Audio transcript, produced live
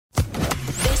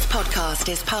podcast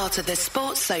is part of the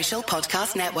Sports Social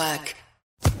Podcast Network.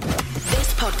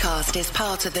 This podcast is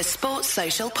part of the Sports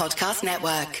Social Podcast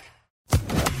Network.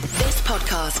 This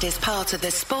podcast is part of the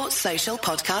Sports Social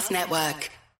Podcast Network.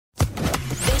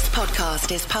 This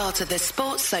podcast is part of the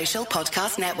Sports Social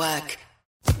Podcast Network.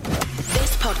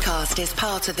 This podcast is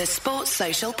part of the Sports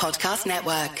Social Podcast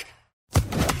Network.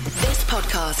 This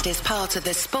podcast is part of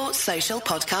the Sports Social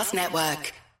Podcast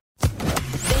Network.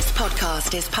 This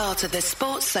podcast is part of the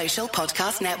Sports Social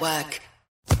Podcast Network.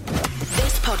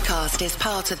 This podcast is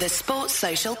part of the Sports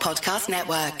Social Podcast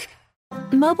Network.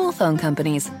 Mobile phone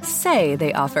companies say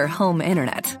they offer home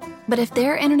internet. But if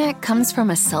their internet comes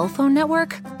from a cell phone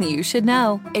network, you should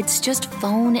know. It's just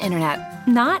phone internet,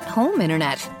 not home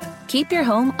internet. Keep your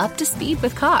home up to speed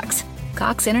with Cox.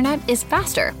 Cox internet is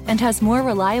faster and has more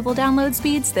reliable download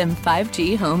speeds than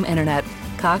 5G home internet.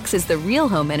 Cox is the real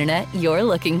home internet you're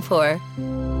looking for.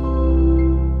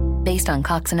 Based on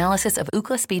Cox analysis of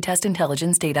Ookla speed test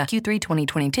intelligence data Q3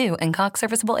 2022 and Cox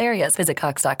serviceable areas, visit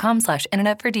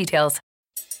cox.com/internet for details.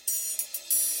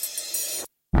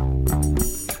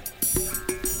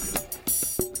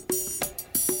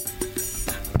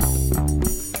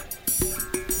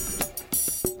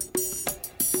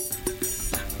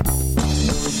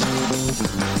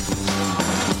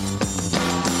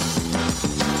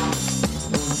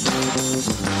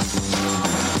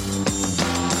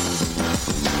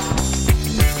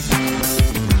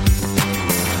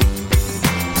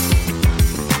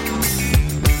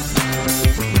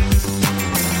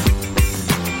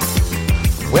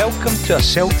 Welcome to A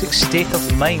Celtic State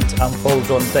of Mind. I'm Paul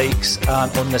John Dykes,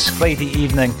 and on this Friday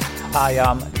evening I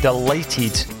am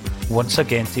delighted once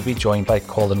again to be joined by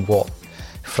Colin Watt.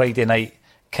 Friday night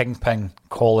Kingpin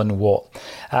Colin Watt.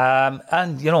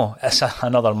 And you know, it's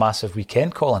another massive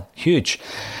weekend, Colin. Huge.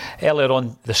 Earlier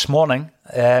on this morning,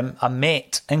 I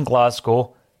met in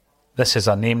Glasgow, this is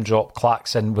a name drop,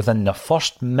 Claxon, within the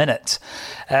first minute,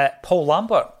 Paul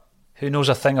Lambert, who knows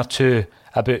a thing or two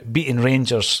about beating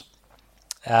Rangers.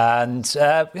 And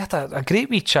we had a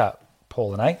great wee chat,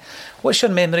 Paul and I. What's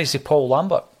your memories of Paul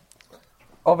Lambert?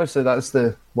 Obviously, that's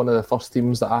one of the first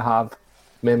teams that I have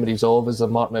memories of is the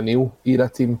Martin O'Neill era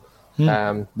team.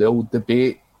 The old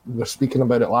debate, we were speaking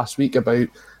about it last week, about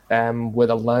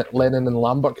whether Lennon and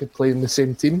Lambert could play in the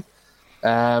same team.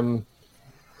 For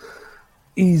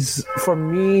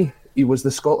me, he was the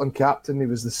Scotland captain, he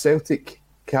was the Celtic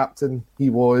captain,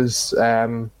 he was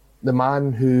the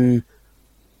man who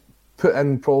put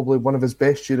in probably one of his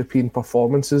best European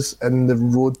performances in the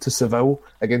road to Seville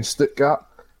against Stuttgart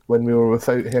when we were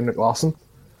without Henrik Larsson.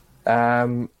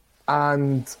 And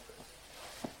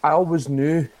I always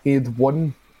knew he had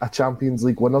won a Champions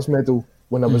League winners medal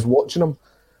when I was watching him,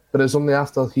 but it was only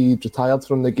after he retired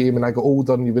from the game and I got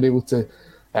older and you were able to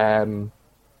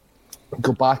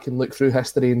go back and look through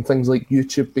history, and things like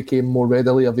YouTube became more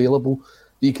readily available.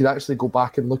 You could actually go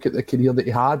back and look at the career that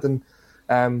he had, and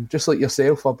just like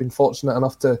yourself, I've been fortunate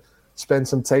enough to spend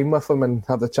some time with him and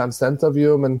have the chance to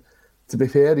interview him. And to be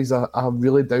fair, he's a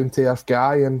really down-to-earth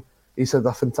guy, and he's had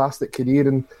a fantastic career,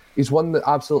 and he's one that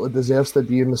absolutely deserves to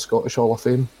be in the Scottish Hall of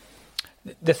Fame.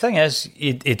 The thing is,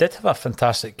 he did have a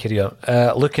fantastic career.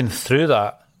 Looking through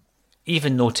that,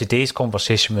 even though today's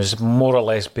conversation was more or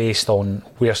less based on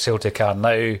where Celtic are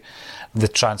now, the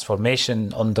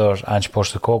transformation under Ange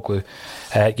Postecoglou,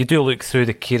 you do look through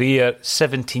the career,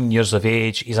 17 years of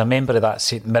age, he's a member of that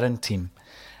St Mirren team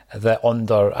that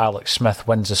under Alex Smith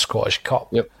wins the Scottish Cup.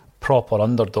 Yep. Proper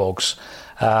underdogs.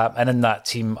 And in that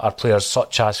team are players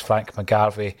such as Frank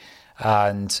McGarvey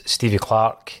and Stevie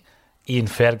Clark, Ian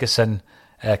Ferguson,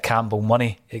 Campbell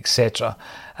Money, etc.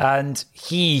 And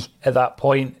he, at that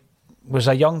point, was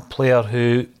a young player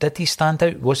who, did he stand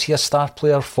out? Was he a star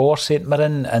player for St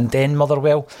Mirren and then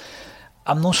Motherwell?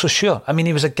 I'm not so sure. I mean,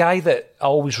 he was a guy that I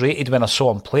always rated when I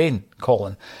saw him playing,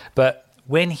 Colin. But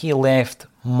when he left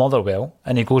Motherwell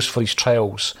and he goes for his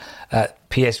trials at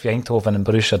PSV Eindhoven and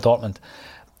Borussia Dortmund,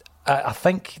 I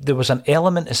think there was an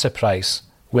element of surprise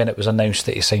when it was announced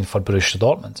that he signed for Borussia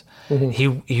Dortmund.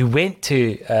 Mm-hmm. He went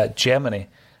to Germany,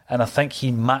 and I think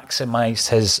he maximised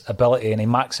his ability and he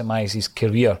maximised his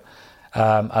career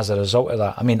as a result of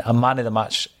that. I mean, a man of the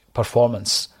match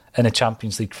performance in a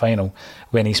Champions League final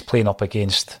when he's playing up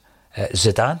against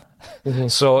Zidane. Mm-hmm.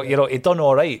 So, you know, he done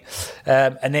all right.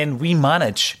 And then we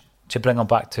managed to bring him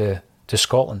back to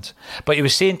Scotland. But he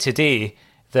was saying today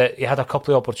that he had a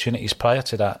couple of opportunities prior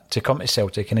to that to come to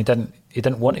Celtic, and he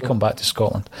didn't want to come back to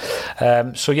Scotland.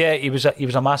 So yeah, he was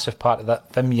a massive part of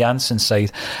that Wim Janssen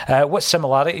side. What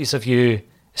similarities have you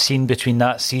seen between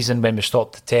that season when we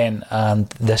stopped at 10 and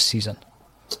this season?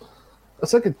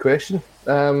 That's a good question.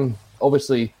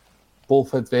 Obviously,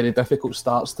 both had very difficult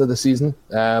starts to the season.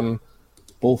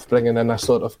 Both bringing in a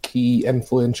sort of key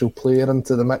influential player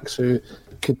into the mix who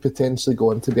could potentially go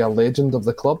on to be a legend of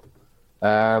the club.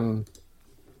 And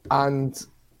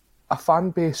a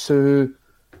fan base who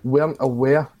weren't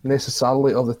aware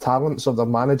necessarily of the talents of their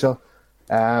manager,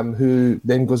 who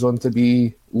then goes on to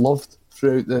be loved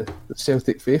throughout the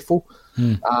Celtic faithful.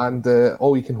 And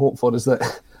all you can hope for is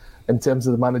that in terms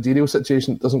of the managerial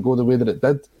situation, it doesn't go the way that it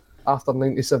did after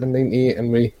 97-98,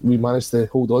 and we managed to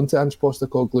hold on to Ange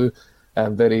Postecoglou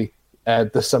very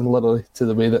dissimilarly to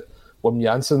the way that Wim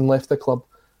Janssen left the club.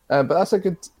 But that's a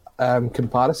good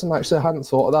comparison. Actually, I hadn't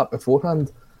thought of that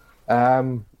beforehand.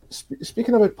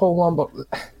 Speaking about Paul Lambert,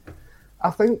 I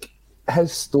think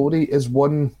his story is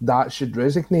one that should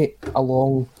resonate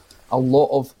along a lot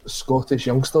of Scottish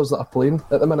youngsters that are playing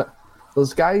at the minute.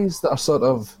 There's guys that are sort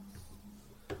of,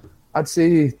 I'd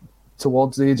say,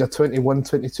 towards the age of 21,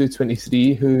 22,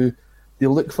 23, who they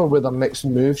look for where their next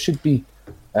move should be.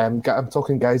 I'm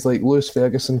talking guys like Lewis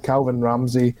Ferguson, Calvin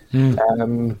Ramsey,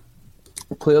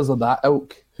 players of that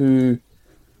ilk who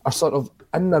are sort of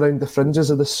in and around the fringes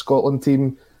of the Scotland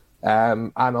team,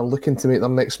 and are looking to make their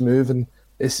next move, and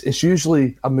it's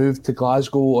usually a move to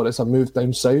Glasgow or it's a move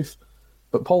down south.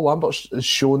 But Paul Lambert has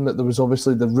shown that there was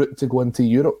obviously the route to go into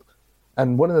Europe.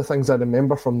 And one of the things I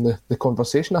remember from the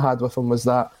conversation I had with him was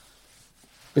that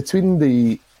between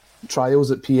the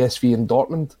trials at PSV and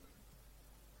Dortmund,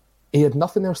 he had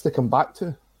nothing else to come back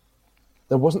to.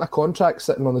 There wasn't a contract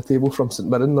sitting on the table from St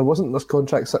Mirren. There wasn't this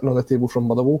contract sitting on the table from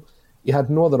Motherwell. He had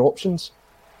no other options.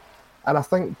 And I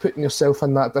think putting yourself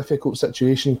in that difficult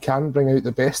situation can bring out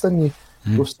the best in you.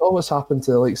 We've saw what's happened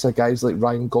to the likes of guys like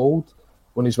Ryan Gold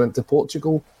when he's went to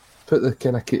Portugal, put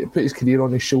his career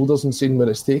on his shoulders and seen where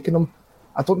it's taken him.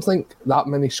 I don't think that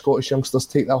many Scottish youngsters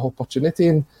take that opportunity,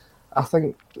 and I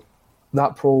think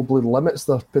that probably limits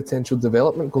their potential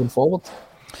development going forward.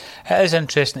 It is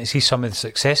interesting to see some of the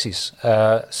successes,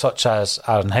 such as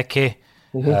Aaron Hickey,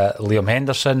 Liam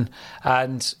Henderson,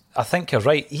 and I think you're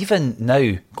right, even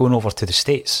now going over to the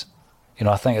States,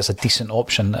 I think it's a decent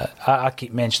option. I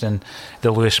keep mentioning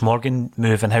the Lewis Morgan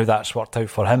move and how that's worked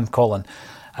out for him, Colin.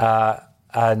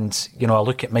 And, I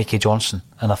look at Mikey Johnson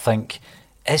and I think,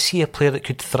 is he a player that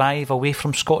could thrive away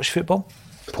from Scottish football?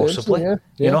 Possibly,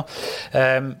 yeah.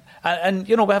 And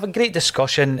we have a great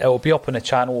discussion. It will be up on the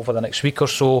channel over the next week or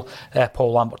so.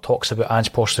 Paul Lambert talks about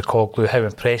Ange Postecoglou, how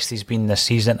impressed he's been this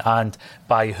season and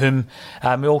by whom.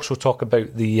 We also talk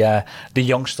about the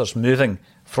youngsters moving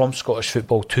from Scottish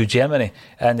football to Germany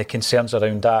and the concerns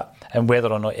around that, and whether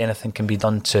or not anything can be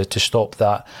done to stop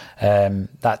that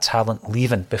talent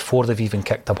leaving before they've even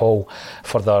kicked a ball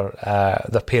for their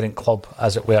parent club,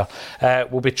 as it were.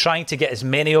 We'll be trying to get as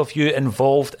many of you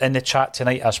involved in the chat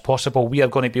tonight as possible. We are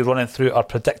going to be running through our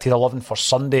predicted 11 for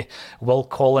Sunday. Will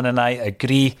Colin and I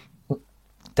agree?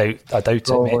 I doubt it,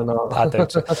 mate. I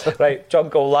doubt it. Right,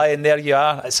 Jungle Lion, there you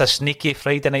are. It's a sneaky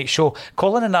Friday night show.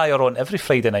 Colin and I are on every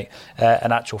Friday night,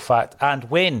 in actual fact. And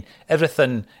when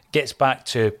everything gets back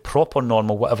to proper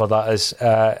normal, whatever that is,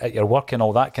 at your work and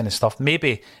all that kind of stuff,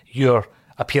 maybe your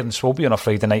appearance will be on a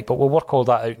Friday night, but we'll work all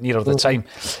that out nearer the time.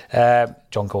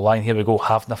 Jungle Lion, here we go,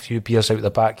 having a few beers out the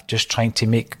back, just trying to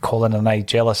make Colin and I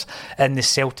jealous in the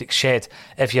Celtic shed.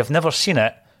 If you've never seen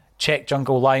it, check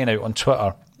Jungle Lion out on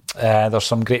Twitter. There's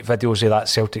some great videos of that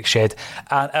Celtic shed,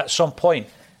 and at some point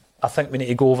I think we need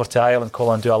to go over to Ireland,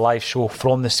 Colin, and do a live show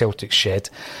from the Celtic shed.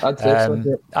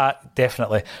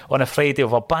 Definitely on a Friday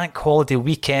of a bank holiday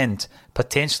weekend,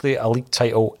 potentially a league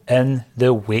title in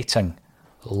the waiting.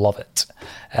 Love it.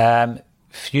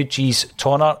 Fugees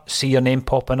Tonner, see your name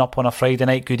popping up on a Friday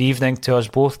night. Good evening to us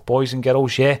both, boys and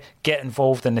girls. Yeah, get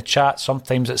involved in the chat.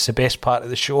 Sometimes it's the best part of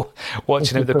the show,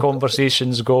 watching how the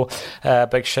conversations go.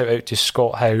 Big shout out to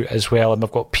Scott Howe as well. And we've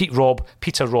got Peter Rob.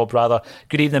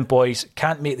 Good evening, boys.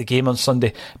 Can't make the game on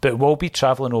Sunday, but will be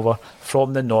travelling over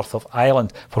from the north of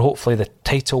Ireland for hopefully the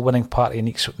title winning party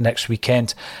next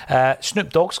weekend.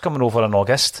 Snoop Dogg's coming over in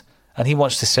August and he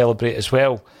wants to celebrate as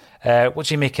well. What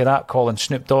do you make of that, Colin?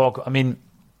 Snoop Dogg. I mean,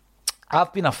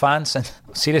 I've been a fan since...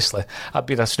 Seriously, I've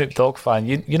been a Snoop Dogg fan.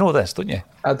 You know this, don't you?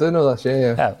 I do know this,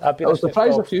 yeah. I was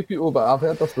surprised a few people, but I've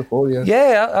heard this before, yeah.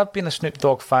 Yeah, I've been a Snoop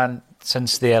Dogg fan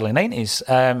since the early 90s.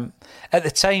 At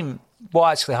the time,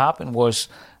 what actually happened was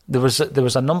there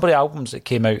was a number of albums that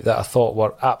came out that I thought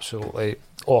were absolutely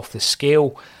off the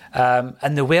scale.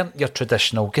 And they weren't your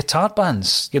traditional guitar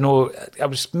bands. I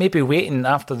was maybe waiting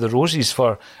after the Roses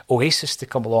for Oasis to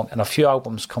come along, and a few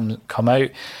albums come out.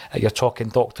 You're talking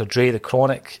Dr. Dre, The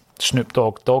Chronic, Snoop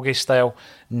Dogg, Doggy Style,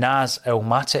 Nas,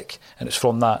 Illmatic, and it's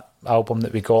from that album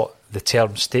that we got the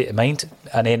term state of mind,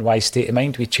 an NY state of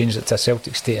mind. We changed it to a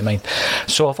Celtic state of mind.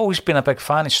 So I've always been a big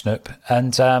fan of Snoop,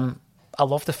 and I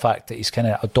love the fact that he's kind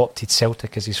of adopted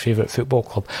Celtic as his favourite football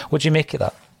club. What do you make of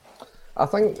that? I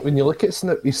think when you look at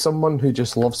Snoop, he's someone who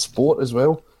just loves sport as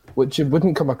well, which you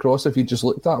wouldn't come across if you just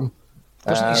looked at him.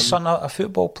 Wasn't his son a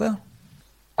football player?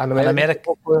 An American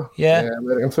football player. Yeah,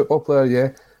 American football player, yeah.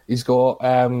 He's got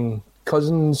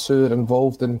cousins who are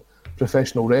involved in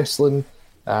professional wrestling.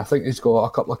 I think he's got a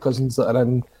couple of cousins that are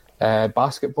in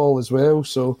basketball as well.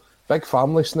 So, big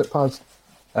family Snoop has.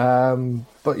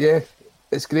 But yeah,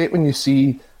 it's great when you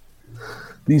see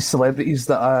these celebrities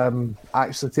that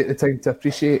actually take the time to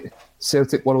appreciate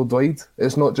Celtic worldwide.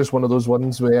 It's not just one of those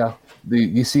ones where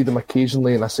you see them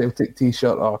occasionally in a Celtic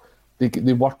t-shirt, or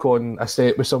they work on a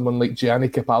set with someone like Gianni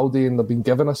Capaldi and they've been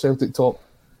given a Celtic top,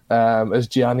 as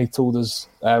Gianni told us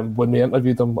when we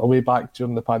interviewed him a way back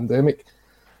during the pandemic.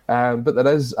 But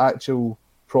there is actual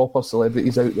proper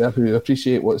celebrities out there who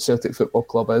appreciate what Celtic Football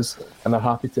Club is and are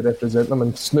happy to represent them,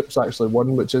 and Snoop's actually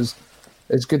one, which is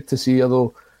good to see,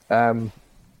 although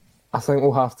I think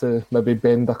we'll have to maybe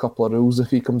bend a couple of rules if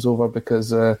he comes over,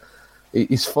 because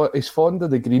he's fond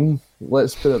of the green,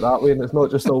 let's put it that way, and it's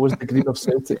not just always the green of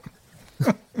Celtic.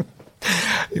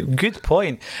 Good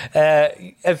point.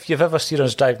 If you've ever seen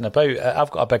us driving about,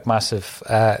 I've got a big massive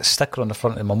sticker on the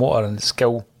front of my motor, and it's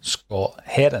Gil Scott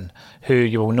Heron, who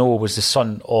you will know was the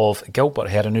son of Gilbert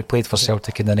Heron, who played for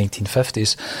Celtic in the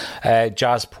 1950s.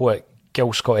 Jazz poet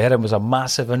Gil Scott Heron was a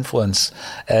massive influence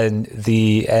in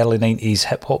the early 90s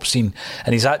hip-hop scene,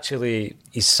 and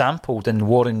he's sampled in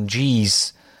Warren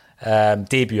G's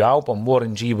debut album.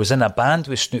 Warren G was in a band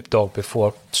with Snoop Dogg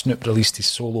before Snoop released his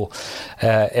solo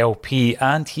LP,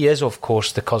 and he is of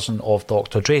course the cousin of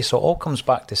Dr. Dre, so it all comes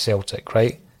back to Celtic,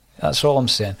 right? That's all I'm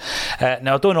saying.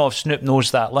 Now I don't know if Snoop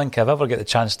knows that link. If I ever get the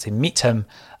chance to meet him,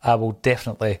 I will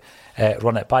definitely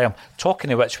run it by him.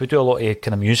 Talking of which, we do a lot of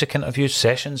kind of music interview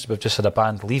sessions. We've just had a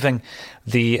band leaving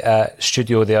the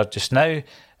studio there just now,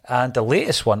 and the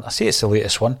latest one, I say it's the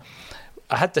latest one,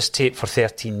 I had this tape for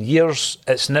 13 years.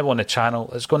 It's now on the channel.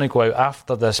 It's going to go out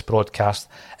after this broadcast,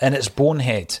 and it's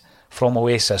Bonehead from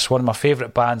Oasis, one of my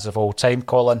favourite bands of all time,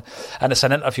 Colin, and it's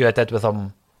an interview I did with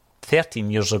him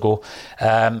 13 years ago,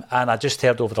 and I just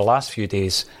heard over the last few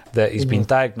days that he's been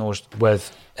diagnosed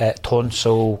with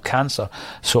tonsil cancer.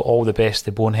 So all the best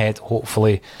to Bonehead.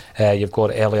 Hopefully you've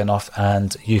got it early enough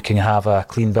and you can have a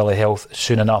clean bill of health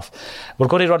soon enough. We're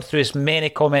going to run through as many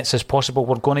comments as possible.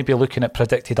 We're going to be looking at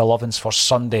predicted 11s for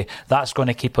Sunday. That's going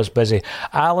to keep us busy.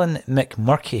 Alan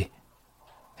McMurky,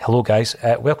 hello guys,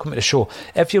 welcome to the show.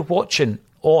 If you're watching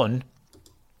on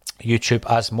YouTube,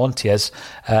 as Monty is,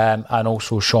 and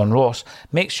also Sean Ross,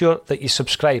 make sure that you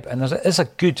subscribe. And there is a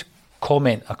good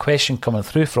comment, a question coming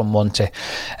through from Monty.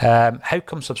 How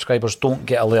come subscribers don't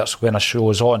get alerts when a show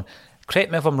is on?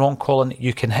 Correct me if I'm wrong, Colin,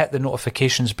 you can hit the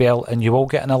notifications bell and you will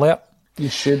get an alert. You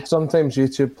should. Sometimes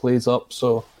YouTube plays up,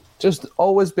 so just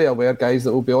always be aware, guys,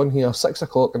 that we'll be on here 6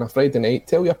 o'clock on a Friday night.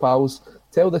 Tell your pals,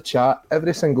 tell the chat,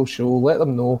 every single show, let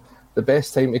them know the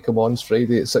best time to come on is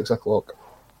Friday at 6 o'clock.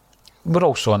 We're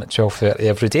also on at 12:30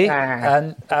 every day,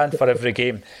 and for every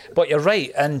game. But you're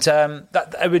right, and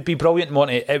that it would be brilliant,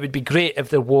 Monty. It would be great if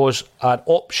there was an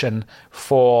option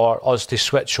for us to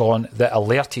switch on that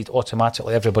alerted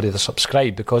automatically everybody to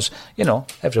subscribe, because, you know,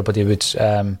 everybody would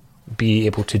be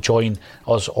able to join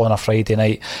us on a Friday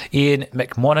night. Ian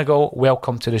McMonigal,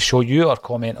 welcome to the show. You are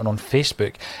commenting on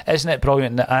Facebook. Isn't it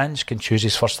brilliant that Ange can choose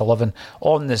his first 11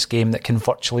 on this game that can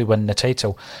virtually win the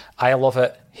title? I love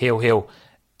it. Hail, hail.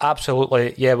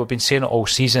 Absolutely, yeah, we've been saying it all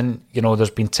season. You know,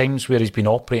 there's been times where he's been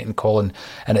operating, Colin,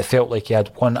 and it felt like he had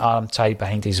one arm tied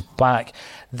behind his back.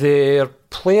 The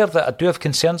player that I do have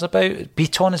concerns about,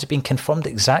 Beaton, has it been confirmed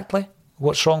exactly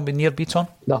what's wrong with Nir Beaton?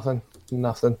 Nothing.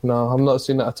 No, I'm not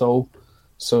seeing it at all.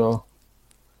 So,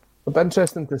 it'll be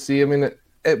interesting to see. I mean,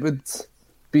 it would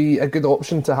be a good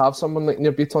option to have someone like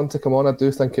Nir Beaton to come on. I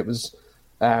do think it was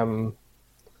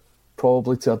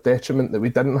probably to our detriment that we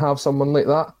didn't have someone like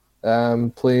that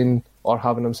playing or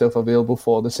having himself available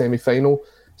for the semi-final,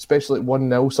 especially at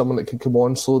 1-0, someone that could come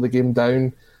on, slow the game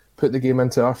down, put the game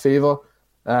into our favour.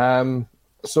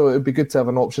 So it would be good to have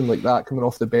an option like that coming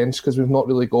off the bench, because we've not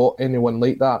really got anyone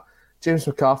like that. James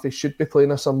McCarthy should be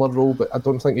playing a similar role, but I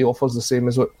don't think he offers the same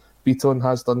as what Beaton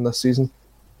has done this season.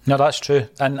 No, that's true.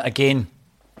 And again,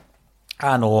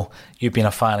 I know you've been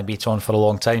a fan of Beaton for a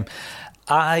long time.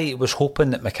 I was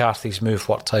hoping that McCarthy's move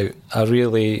worked out. I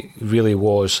really, really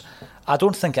was. I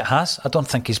don't think it has. I don't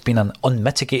think he's been an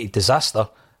unmitigated disaster,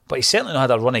 but he certainly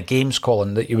had a run of games,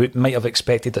 Colin, that you might have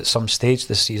expected at some stage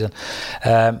this season.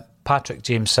 Patrick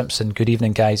James Simpson, good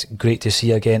evening, guys. Great to see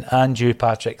you again. And you,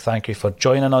 Patrick, thank you for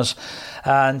joining us.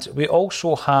 And we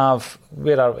also have,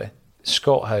 where are we?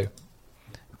 Scott Howe.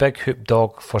 Big hoop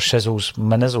dog for shizzles,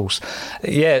 manizzles.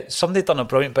 Yeah, somebody done a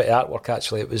brilliant bit of artwork,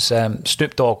 actually. It was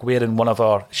Snoop Dogg wearing one of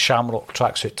our Shamrock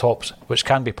tracksuit tops, which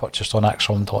can be purchased on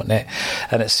ACSOM.net.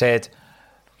 And it said,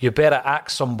 "You better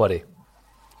axe somebody,"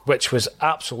 which was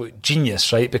absolute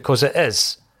genius, right? Because it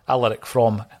is a lyric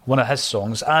from one of his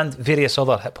songs and various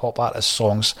other hip-hop artists'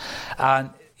 songs. And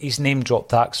he's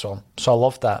name-dropped ACSOM. So I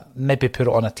love that. Maybe put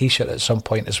it on a T-shirt at some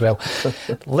point as well.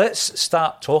 Let's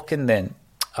start talking then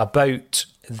about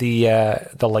the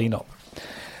lineup.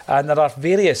 And there are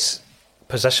various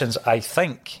positions, I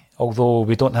think, although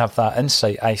we don't have that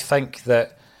insight, I think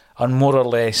that are more or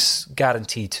less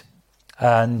guaranteed.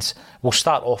 And we'll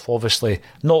start off, obviously,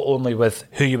 not only with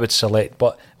who you would select,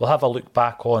 but we'll have a look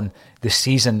back on the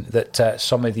season that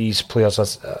some of these players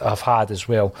have had as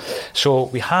well. So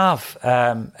we have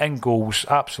in goals,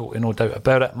 absolutely no doubt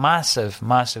about it. Massive,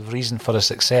 massive reason for the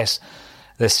success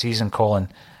this season, Colin,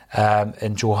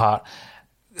 in Joe Hart.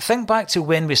 Think back to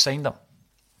when we signed him.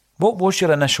 What was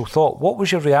your initial thought? What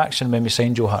was your reaction when we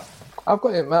signed Joe Hart? I've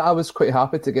got to admit, I was quite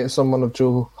happy to get someone of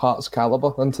Joe Hart's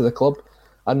calibre into the club.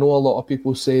 I know a lot of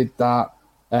people said that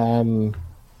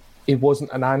he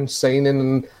wasn't an Ange signing,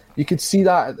 and you could see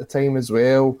that at the time as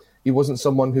well. He wasn't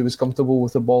someone who was comfortable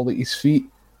with the ball at his feet,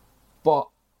 but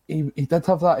he did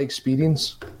have that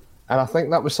experience, and I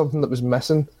think that was something that was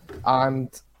missing. And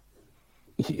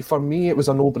for me, it was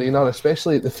a no-brainer,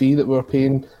 especially at the fee that we were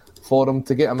paying for him,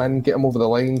 to get him in, get him over the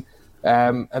line,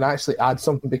 and actually add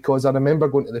something, because I remember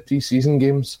going to the pre-season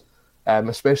games,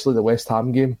 especially the West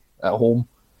Ham game at home,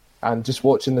 and just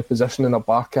watching the positioning of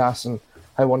Barkas and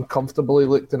how uncomfortable he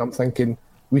looked, and I'm thinking,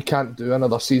 we can't do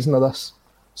another season of this.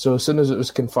 So as soon as it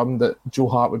was confirmed that Joe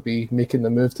Hart would be making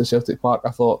the move to Celtic Park, I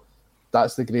thought,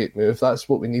 that's the great move, that's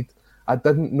what we need. I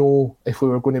didn't know if we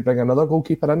were going to bring another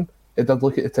goalkeeper in. It did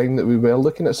look at the time that we were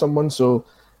looking at someone, so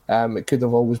it could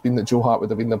have always been that Joe Hart would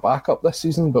have been the backup this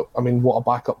season, but I mean, what a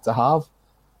backup to have.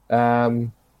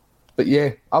 But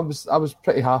yeah, I was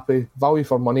pretty happy, value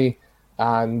for money,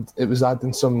 and it was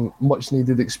adding some much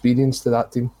needed experience to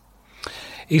that team.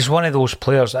 He's one of those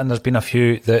players, and there's been a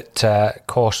few that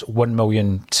cost 1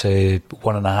 million to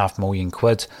 1.5 million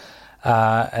quid,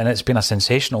 and it's been a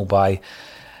sensational buy.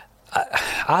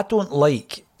 I don't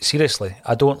like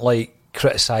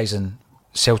criticising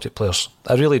Celtic players.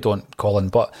 I really don't, Colin,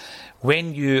 but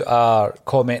when you are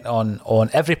commenting on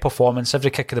every performance,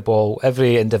 every kick of the ball,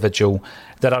 every individual,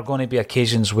 there are going to be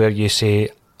occasions where you say,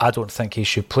 I don't think he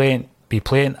should be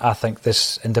playing. I think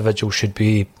this individual should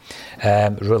be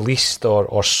released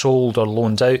or sold or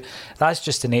loaned out. That's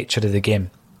just the nature of the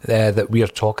game that we are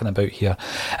talking about here.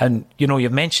 And, you know,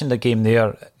 you've mentioned the game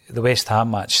there, the West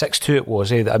Ham match, 6-2 it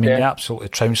was, eh? I mean, They absolutely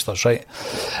trounced us, right?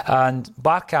 And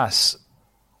Barkas,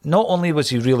 not only was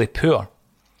he really poor,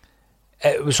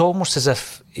 it was almost as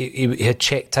if he had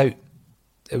checked out.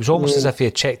 It was almost as if he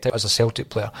had checked out as a Celtic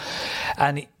player.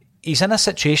 And he's in a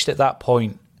situation at that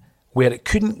point where it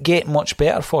couldn't get much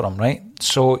better for him, right?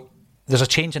 So there's a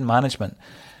change in management.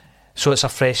 So it's a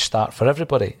fresh start for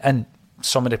everybody. And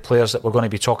some of the players that we're going to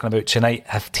be talking about tonight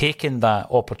have taken that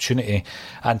opportunity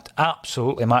and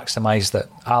absolutely maximised it,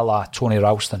 a la Tony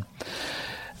Ralston.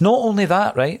 Not only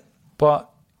that, right, but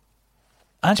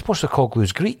Ange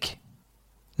Postecoglou's Greek.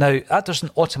 Now, that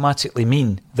doesn't automatically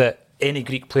mean that any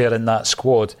Greek player in that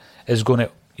squad is going to,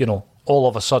 you know, all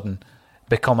of a sudden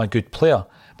become a good player.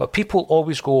 But people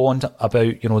always go on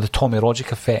about, you know, the Tommy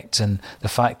Rogic effect and the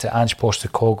fact that Ange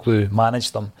Postecoglou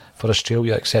managed them for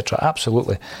Australia, etc.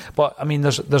 Absolutely. But, I mean,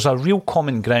 there's a real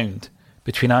common ground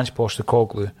between Ange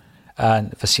Postecoglou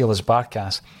and Vasilis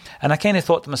Barkas. And I kind of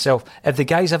thought to myself, if the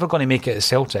guy's ever going to make it at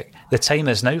Celtic, the time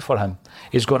is now for him.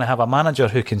 He's going to have a manager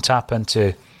who can tap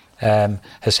into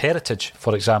his heritage,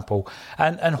 for example,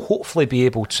 and hopefully be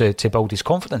able to build his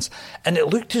confidence. And it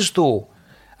looked as though,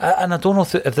 and I don't know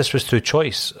if this was through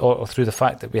choice or through the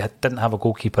fact that we didn't have a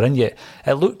goalkeeper in yet,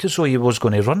 it looked as though he was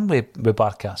going to run with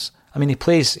Barkas. I mean, he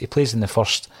plays in the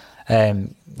first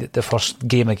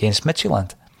game against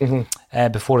Midtjylland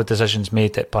before the decision's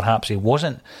made that perhaps he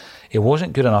wasn't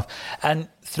good enough. And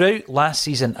throughout last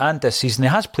season and this season, he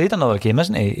has played another game,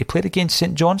 hasn't he? He played against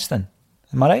St Johnstone.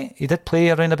 Am I right? He did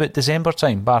play around about December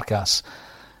time, Barkas.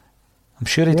 I'm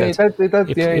sure he did. He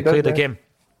did. He played a game.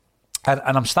 And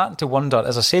I'm starting to wonder,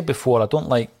 as I said before, I don't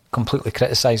like completely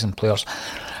criticising players,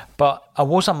 but I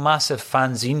was a massive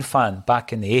fanzine fan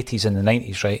back in the 80s and the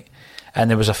 90s, right? And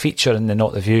there was a feature in the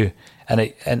Not The View, and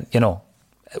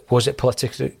Was it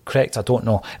politically correct? I don't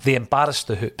know. They embarrassed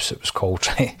the hoops, it was called,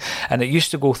 right? And it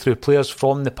used to go through players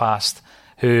from the past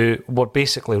who were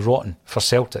basically rotten for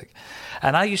Celtic.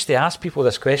 And I used to ask people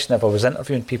this question if I was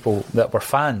interviewing people that were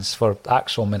fans for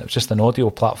ACSOM, and it was just an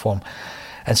audio platform.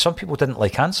 And some people didn't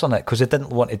like answering it because they didn't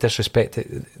want to disrespect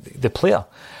the player.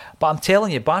 But I'm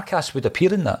telling you, Barkas would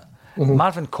appear in that. Mm-hmm.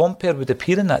 Marvin Compere would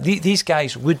appear in that. These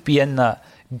guys would be in that.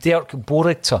 Dirk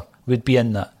Boerigter would be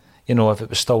in that, if it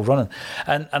was still running.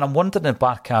 And I'm wondering if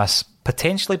Barkas,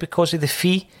 potentially because of the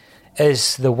fee,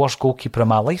 is the worst goalkeeper of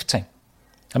my lifetime.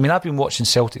 I mean, I've been watching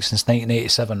Celtic since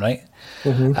 1987, right?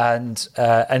 Mm-hmm.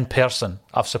 And in person,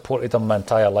 I've supported them my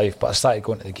entire life, but I started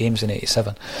going to the games in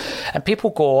 87. And people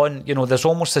go on, there's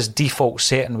almost this default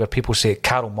setting where people say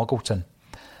Carol Muggleton.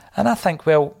 And I think,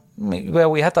 well,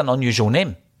 he had an unusual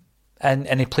name.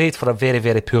 And he played for a very,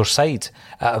 very poor side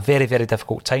at a very, very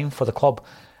difficult time for the club.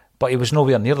 But he was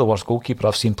nowhere near the worst goalkeeper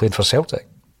I've seen played for Celtic.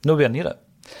 Nowhere near it.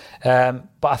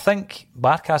 But I think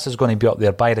Barkas is going to be up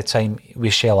there by the time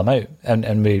we shell him out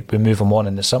and we move him on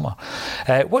in the summer.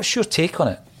 What's your take on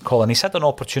it, Colin? He's had an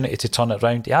opportunity to turn it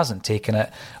around. He hasn't taken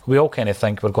it. We all kind of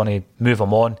think we're going to move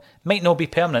him on. Might not be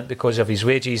permanent because of his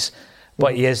wages,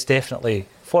 but he is definitely,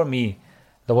 for me,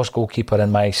 the worst goalkeeper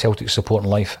in my Celtic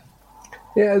supporting life.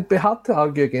 Yeah, it'd be hard to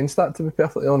argue against that, to be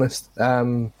perfectly honest.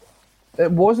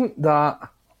 It wasn't that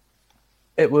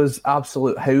it was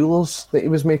absolute howlers that he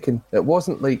was making. It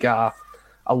wasn't like a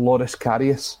Loris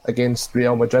Karius against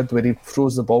Real Madrid where he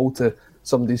throws the ball to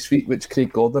somebody's feet, which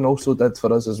Craig Gordon also did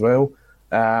for us as well.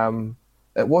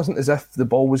 It wasn't as if the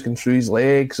ball was going through his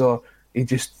legs or he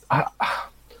just...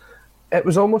 it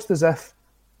was almost as if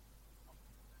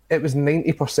it was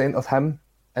 90% of him,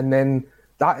 and then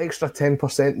that extra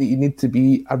 10% that you need to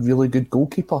be a really good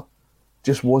goalkeeper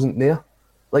just wasn't there.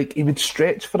 Like, he would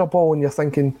stretch for a ball and you're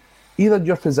thinking, either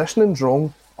your positioning's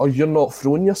wrong or you're not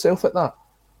throwing yourself at that,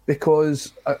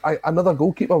 because another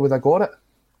goalkeeper would have got it.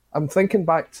 I'm thinking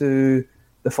back to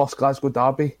the first Glasgow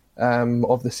derby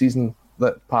of the season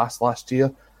that passed last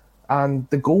year, and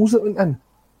the goals that went in,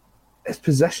 his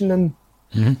positioning,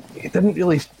 it didn't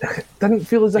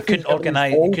feel as if he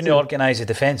couldn't organise a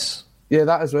defence. Yeah,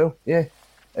 that as well, yeah.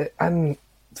 And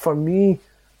for me,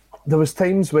 there was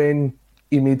times when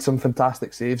he made some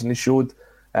fantastic saves and he showed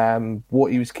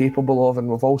what he was capable of, and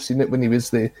we've all seen it when he was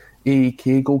the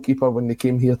AEK goalkeeper when they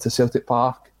came here to Celtic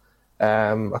Park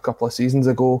a couple of seasons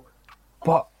ago.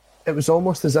 But it was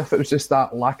almost as if it was just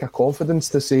that lack of confidence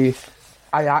to say,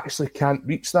 I actually can't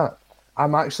reach that.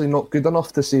 I'm actually not good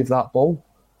enough to save that ball.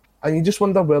 And you just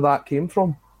wonder where that came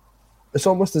from. It's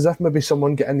almost as if maybe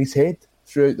someone got in his head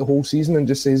throughout the whole season and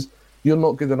just says, you're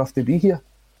not good enough to be here.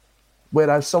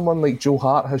 Whereas someone like Joe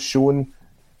Hart has shown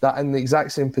that in the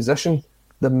exact same position,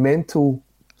 the mental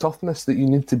toughness that you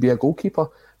need to be a goalkeeper,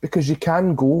 because you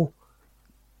can go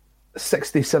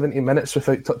 60, 70 minutes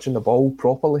without touching the ball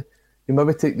properly. You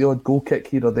maybe take the odd goal kick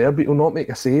here or there, but you'll not make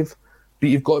a save. But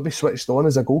you've got to be switched on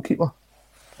as a goalkeeper.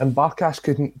 And Barkas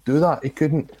couldn't do that. He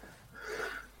couldn't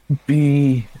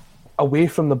be away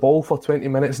from the ball for 20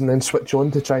 minutes and then switch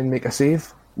on to try and make a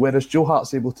save, whereas Joe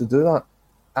Hart's able to do that.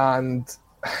 And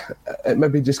it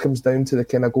maybe just comes down to the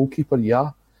kind of goalkeeper you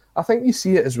are. I think you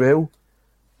see it as well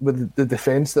with the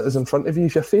defence that is in front of you.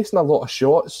 If you're facing a lot of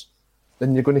shots,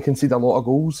 then you're going to concede a lot of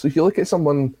goals. So if you look at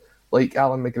someone like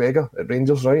Alan McGregor at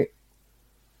Rangers, right?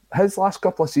 His last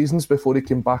couple of seasons before he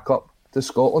came back up to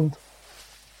Scotland,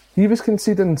 he was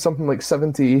conceding something like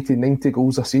 70, 80, 90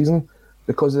 goals a season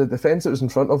because of the defence that was in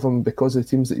front of him, because of the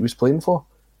teams that he was playing for.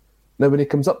 Now, when he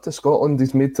comes up to Scotland,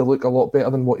 he's made to look a lot better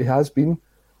than what he has been,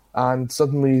 and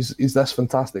suddenly he's this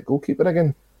fantastic goalkeeper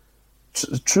again.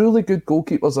 Truly good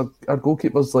goalkeepers are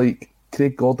goalkeepers like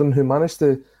Craig Gordon, who managed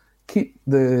to keep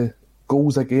the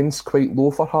goals against quite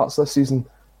low for Hearts this season,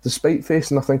 despite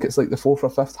facing, I think it's like the 4th or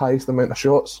 5th highest amount of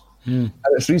shots. And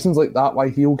it's reasons like that why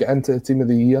he'll get into the team of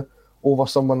the year over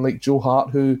someone like Joe Hart,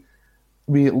 who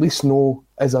we at least know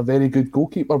is a very good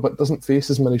goalkeeper but doesn't face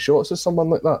as many shots as someone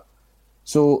like that.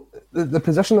 So the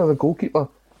position of the goalkeeper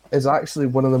is actually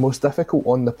one of the most difficult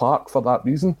on the park for that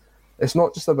reason. It's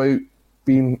not just about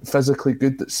being physically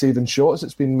good at saving shots,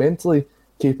 it's being mentally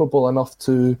capable enough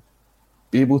to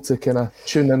be able to kind of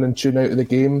tune in and tune out of the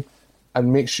game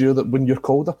and make sure that when you're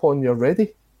called upon, you're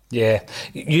ready. Yeah,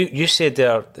 you said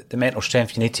there the mental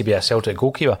strength you need to be a Celtic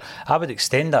goalkeeper. I would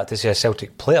extend that to say a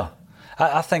Celtic player.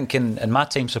 I think in my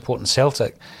time supporting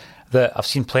Celtic, that I've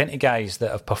seen plenty of guys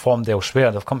that have performed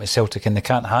elsewhere. They've come to Celtic and they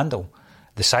can't handle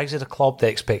the size of the club, the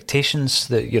expectations,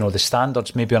 the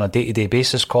standards maybe on a day-to-day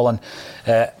basis, Colin,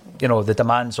 the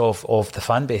demands of the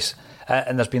fan base.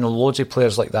 And there's been loads of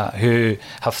players like that who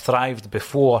have thrived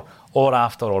before or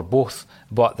after or both,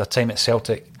 but their time at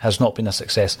Celtic has not been a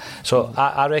success. So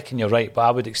I reckon you're right, but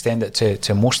I would extend it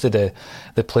to most of the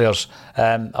players.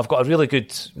 I've got a really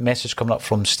good message coming up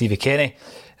from Stevie Kenny,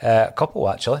 a couple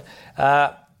actually.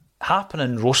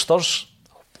 Happening roasters.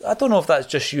 I don't know if that's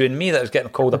just you and me that is getting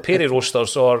called a Perry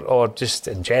roasters or just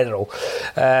in general.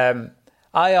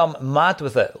 I am mad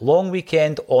with it. Long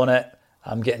weekend on it.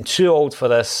 I'm getting too old for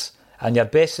this. And your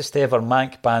bestest ever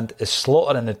Mank band is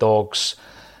Slaughtering the Dogs.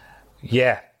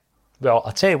 Yeah. Well,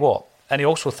 I'll tell you what. And he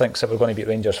also thinks that we're going to beat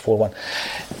Rangers 4-1.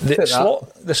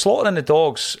 The Slaughtering the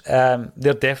Dogs,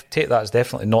 take that as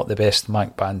definitely not the best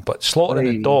Mank band, but Slaughtering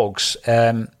the Dogs,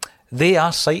 they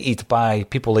are cited by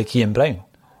people like Ian Brown.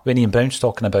 When Ian Brown's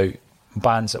talking about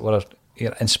bands that were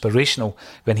inspirational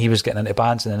when he was getting into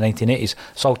bands in the 1980s.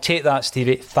 So I'll take that,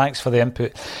 Stevie. Thanks for the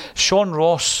input. Sean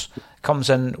Ross comes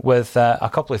in with a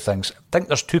couple of things. I think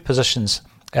there's two positions.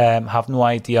 Have no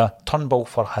idea. Turnbull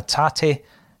for Hatate,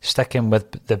 sticking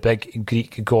with the big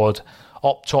Greek god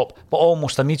up top, but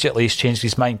almost immediately he's changed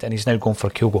his mind and he's now going for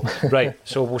Kyogo. Right,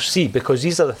 so we'll see, because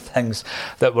these are the things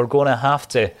that we're going to have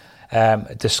to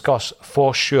discuss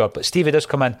for sure. But Stevie does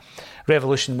come in.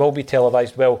 Revolution will be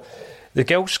televised. Well, the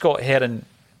Gil Scott Heron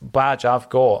badge I've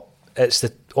got,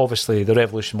 obviously the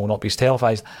Revolution will not be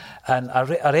televised. And I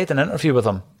read an interview with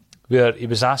him where he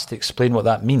was asked to explain what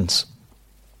that means.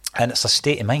 And it's a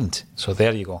state of mind. So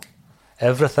there you go.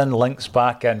 Everything links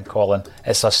back in, Colin.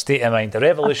 It's a state of mind. The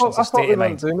Revolution's a state of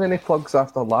mind. I thought we weren't doing any plugs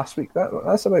after last week.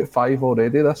 That's about 5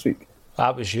 already this week.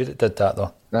 That was you that did that,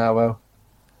 though. Ah, well.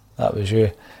 That was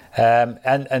you.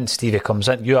 And Stevie comes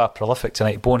in. You are prolific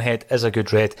tonight. Bonehead is a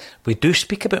good read. We do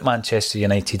speak about Manchester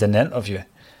United in the interview.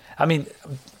 I mean,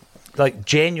 like,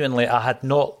 genuinely, I had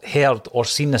not heard or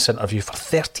seen this interview for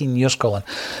 13 years, Colin.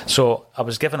 So I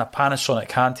was given a Panasonic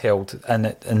handheld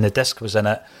and the disc was in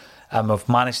it. I've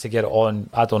managed to get it on.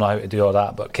 I don't know how to do all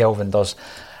that, but Kelvin does.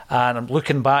 And I'm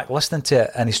looking back, listening to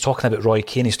it, and he's talking about Roy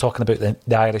Keane. He's talking about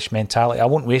the Irish mentality. I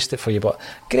won't waste it for you, but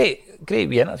great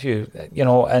wee interview,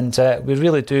 and we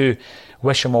really do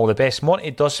wish him all the best.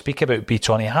 Monty does speak about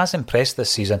Beaton. He has impressed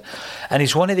this season, and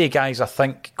he's one of the guys, I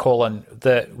think, Colin,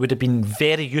 that would have been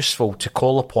very useful to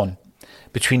call upon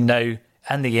between now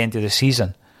and the end of the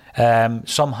season.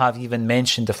 Some have even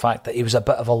mentioned the fact that he was a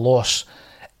bit of a loss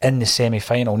in the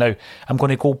semi-final. Now, I'm going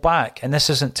to go back, and this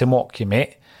isn't to mock you,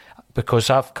 mate, because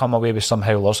I've come away with some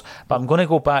howlers, but I'm going to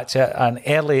go back to an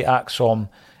early ACSOM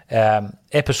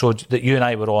episode that you and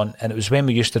I were on, and it was when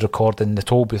we used to record in the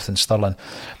toll booth in Stirling,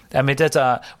 and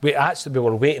we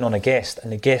were waiting on a guest,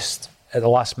 and the guest at the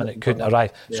last minute couldn't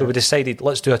arrive, so we decided,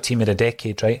 let's do a team of the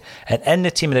decade, right? And in the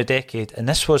team of the decade, and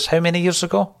this was how many years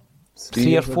ago?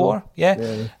 3 or 4?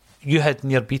 Yeah. You had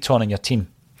Near Beaton in your team.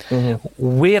 Mm-hmm.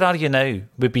 Where are you now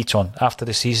with Beaton after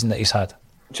the season that he's had?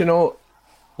 Do you know,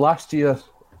 last year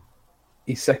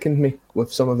he sickened me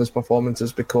with some of his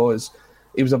performances because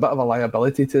he was a bit of a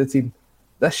liability to the team.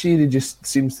 This year he just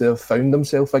seems to have found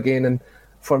himself again, and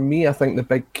for me I think the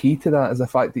big key to that is the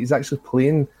fact that he's actually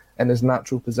playing in his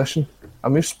natural position.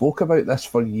 And we've spoke about this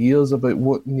for years, about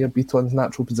what Near Beaton's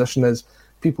natural position is.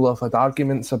 People have had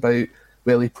arguments about,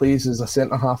 well, he plays as a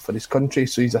centre-half for his country,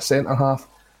 so he's a centre-half.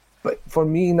 But for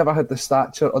me, he never had the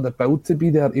stature or the build to be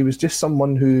there. He was just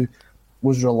someone who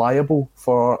was reliable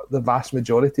for the vast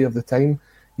majority of the time.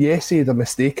 Yes, he had a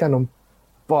mistake in him,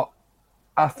 but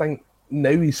I think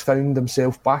now he's found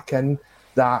himself back in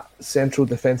that central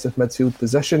defensive midfield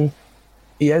position.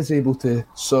 He is able to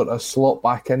sort of slot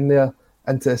back in there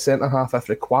into centre-half if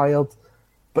required,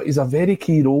 but he's a very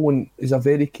key role and he's a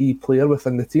very key player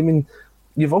within the team. And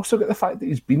you've also got the fact that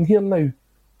he's been here now,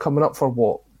 coming up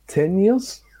for 10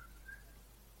 years?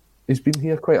 He's been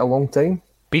here quite a long time.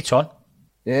 Beaton?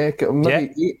 Yeah,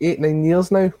 maybe 8-9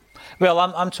 years now. Well,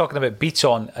 I'm talking about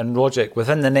Beaton and Rogic.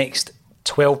 Within the next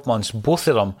 12 months, both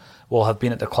of them will have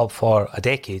been at the club for a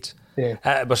decade.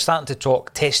 Yeah. We're starting to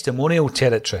talk testimonial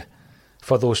territory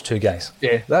for those two guys.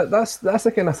 Yeah, that's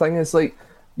the kind of thing. It's like,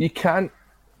 you can't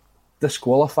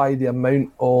disqualify the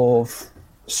amount of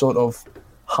sort of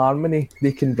harmony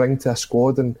they can bring to a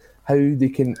squad and how they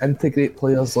can integrate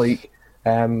players like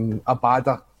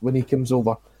Abada when he comes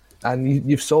over. And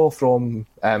you saw from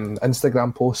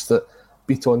Instagram posts that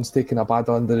Beaton's taken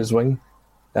Abada under his wing.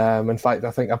 In fact, I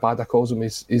think Abada calls him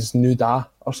his new da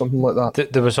or something like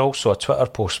that. There was also a Twitter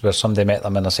post where somebody met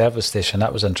them in a service station.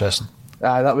 That was interesting.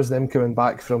 That was them coming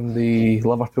back from the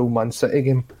Liverpool-Man City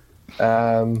game.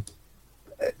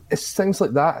 It's things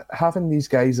like that. Having these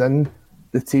guys in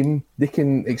the team, they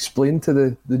can explain to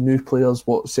the new players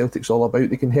what Celtic's all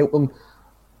about. They can help them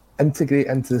integrate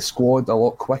into the squad a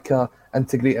lot quicker,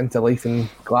 integrate into life in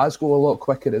Glasgow a lot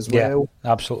quicker as well.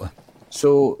 Yeah, absolutely.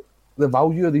 So the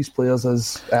value of these players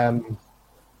is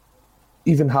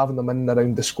even having them in and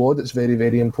around the squad. It's very,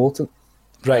 very important.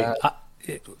 Right.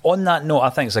 On that note,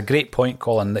 I think it's a great point,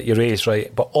 Colin, that you raised,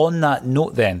 right? But on that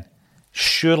note then,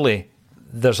 surely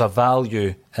there's a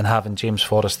value in having James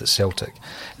Forrest at Celtic.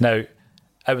 Now,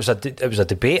 it was a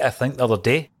debate, I think, the other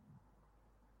day.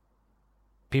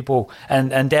 People,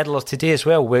 and Dedler today as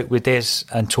well, with Des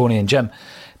and Tony and Jim,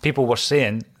 people were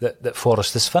saying that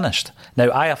Forrest is finished.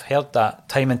 Now, I have heard that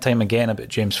time and time again about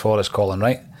James Forrest, Colin,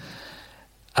 right?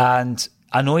 And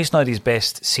I know he's not his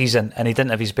best season, and he didn't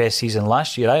have his best season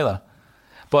last year either.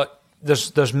 But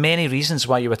there's many reasons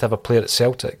why you would have a player at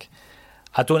Celtic.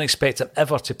 I don't expect him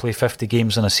ever to play 50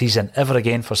 games in a season ever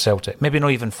again for Celtic. Maybe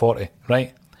not even 40,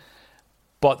 right?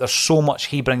 But there's so much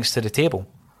he brings to the table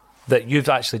that you've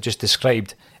actually just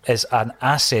described as an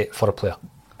asset for a player.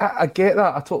 I get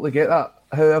that. I totally get that.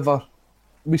 However,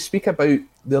 we speak about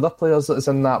the other players that is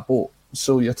in that boat.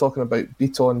 So you're talking about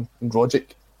Beaton and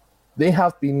Rogic. They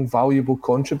have been valuable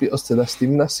contributors to this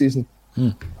team this season.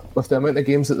 With the amount of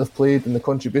games that they've played and the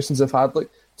contributions they've had. Like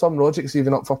Tom Rogic's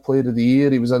even up for Player of the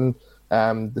Year. He was in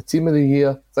the Team of the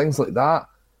Year, things like that.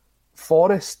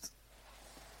 Forrest,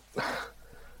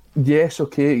 yes,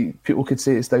 okay, people could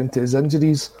say it's down to his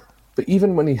injuries, but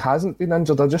even when he hasn't been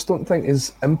injured, I just don't think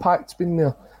his impact's been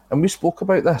there. And we spoke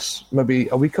about this maybe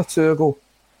a week or two ago.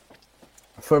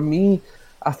 For me,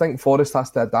 I think Forrest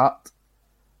has to adapt.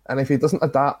 And if he doesn't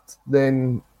adapt,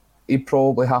 then he'd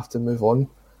probably have to move on.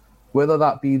 Whether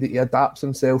that be that he adapts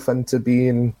himself into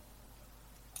being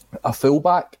a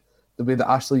fullback, the way that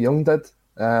Ashley Young did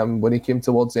when he came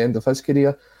towards the end of his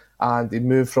career, and he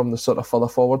moved from the sort of further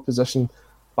forward position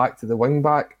back to the wing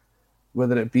back,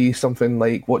 whether it be something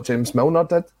like what James Milner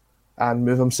did and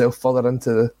move himself further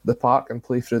into the park and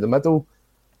play through the middle.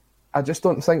 I just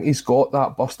don't think he's got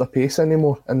that burst of pace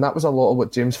anymore, and that was a lot of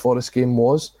what James Forrest's game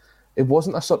was. It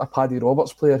wasn't a sort of Paddy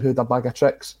Roberts player who had a bag of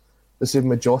tricks, the same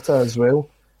with Jota as well.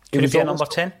 Could he be a number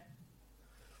 10?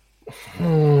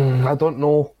 I don't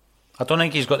know. I don't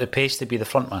think he's got the pace to be the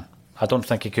front man. I don't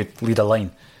think he could lead a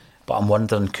line. But I'm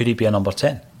wondering, could he be a number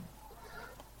 10?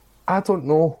 I don't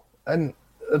know. And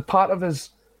part of his...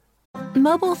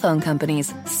 Mobile phone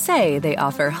companies say they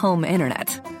offer home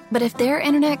internet. But if their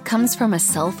internet comes from a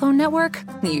cell phone network,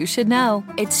 you should know.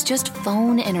 It's just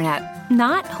phone internet,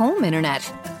 not home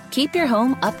internet. Keep your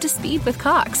home up to speed with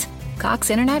Cox. Cox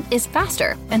internet is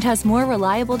faster and has more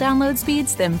reliable download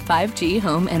speeds than 5G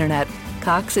home internet.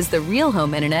 Cox is the real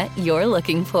home internet you're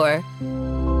looking for.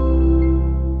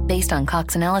 Based on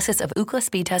Cox analysis of Ookla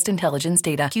speed test intelligence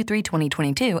data Q3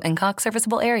 2022 and Cox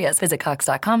serviceable areas, visit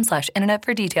cox.com/internet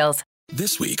for details.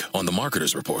 This week on The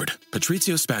Marketer's Report,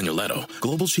 Patrizio Spagnoletto,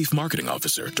 Global Chief Marketing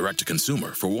Officer,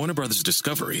 Direct-to-Consumer for Warner Brothers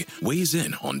Discovery, weighs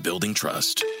in on building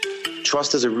trust.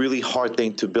 Trust is a really hard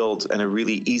thing to build and a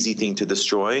really easy thing to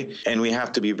destroy, and we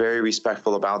have to be very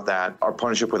respectful about that. Our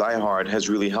partnership with iHeart has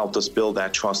really helped us build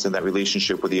that trust and that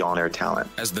relationship with the on-air talent.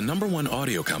 As the #1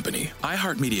 audio company,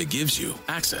 iHeartMedia gives you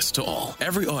access to all.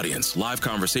 Every audience, live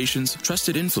conversations,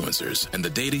 trusted influencers, and the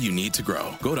data you need to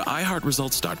grow. Go to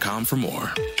iHeartResults.com for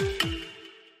more.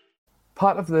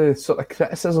 Part of the sort of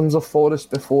criticisms of Forrest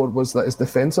before was that his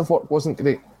defensive work wasn't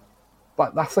great.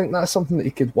 But I think that's something that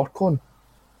he could work on.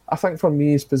 I think for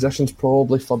me, his position's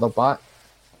probably further back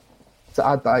to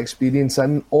add that experience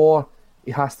in, or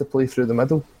he has to play through the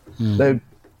middle. Now,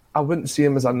 I wouldn't see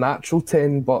him as a natural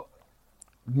 10, but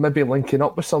maybe linking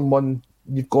up with someone,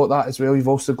 you've got that as well. You've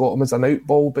also got him as an out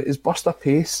ball, but his burst of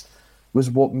pace was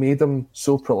what made him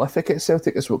so prolific at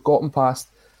Celtic. It's what got him past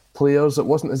players. It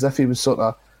wasn't as if he was sort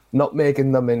of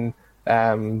nutmegging them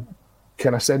and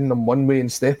kind of sending them one way in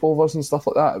step-overs and stuff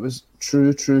like that. It was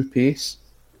true pace.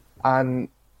 And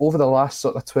over the last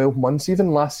sort of 12 months,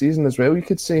 even last season as well, you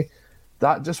could say,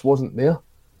 that just wasn't there.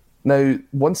 Now,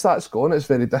 once that's gone, it's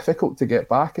very difficult to get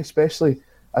back, especially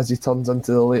as he turns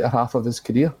into the later half of his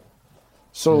career.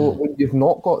 So when you've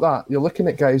not got that, you're looking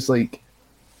at guys like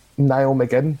Niall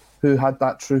McGinn, who had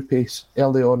that true pace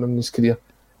early on in his career,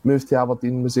 moved to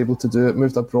Aberdeen, was able to do it,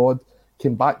 moved abroad,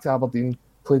 came back to Aberdeen,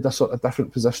 played a sort of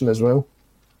different position as well.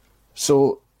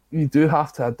 So you do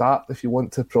have to adapt if you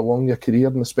want to prolong your career,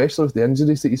 and especially with the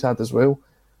injuries that he's had as well,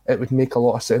 it would make a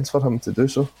lot of sense for him to do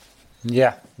so.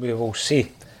 Yeah, we will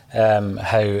see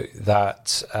how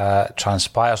that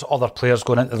transpires. Other players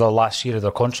going into the last year of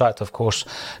their contract, of course,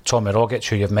 Tommy Rogic,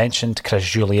 who you've mentioned, Chris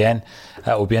Jullien.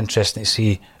 It will be interesting to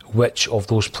see which of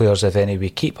those players, if any, we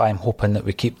keep. I'm hoping that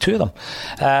we keep two of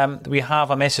them. We have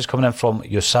a message coming in from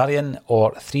Yossarian,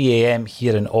 or 3 a.m.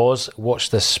 here in Oz.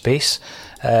 Watch this space,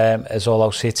 is all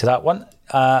I'll say to that one.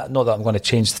 Not that I'm going to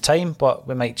change the time, but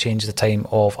we might change the time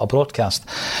of a broadcast.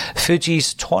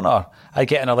 Fuji's Tonner. I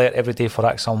get an alert every day for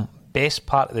ACSOM. Best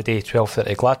part of the day,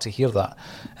 12:30. Glad to hear that.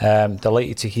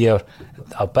 Delighted to hear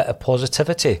a bit of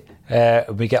positivity.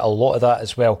 We get a lot of that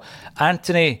as well.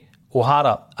 Anthony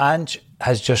O'Hara. Ange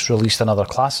has just released another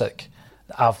classic.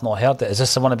 I've not heard it. Is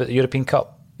this the one about the European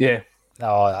Cup? Yeah.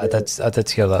 Oh, I did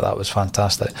hear that. That was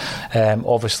fantastic.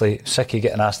 Obviously, Sicky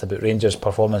getting asked about Rangers'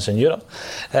 performance in Europe.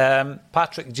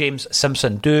 Patrick James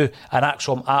Simpson, do an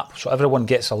ACSOM app so everyone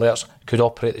gets alerts. Could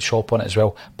operate the shop on it as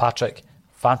well. Patrick,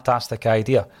 fantastic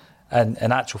idea. And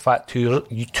in actual fact, 2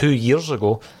 years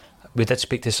ago, we did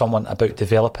speak to someone about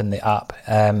developing the app.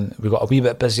 We got a wee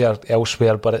bit busier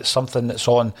elsewhere, but it's something that's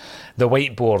on the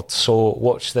whiteboard. So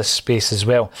watch this space as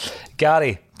well.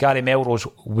 Gary Melrose,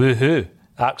 woohoo.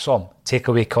 ACSOM, take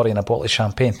away curry and a bottle of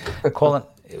champagne. Colin,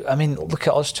 I mean, look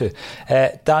at us two.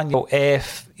 Daniel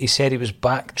F, he said he was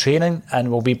back training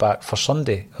and will be back for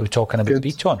Sunday. Are we talking about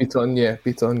Beaton? Beaton, yeah.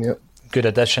 Good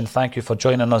addition. Thank you for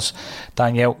joining us,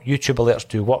 Danielle. YouTube alerts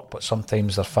do work, but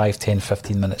sometimes they're 5, 10,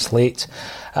 15 minutes late.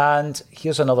 And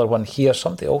here's another one here.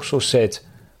 Somebody also said,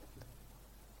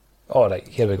 all right,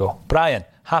 here we go. Brian,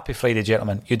 happy Friday,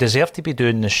 gentlemen. You deserve to be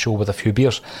doing this show with a few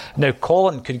beers. Now,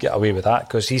 Colin could get away with that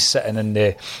because he's sitting in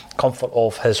the comfort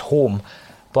of his home.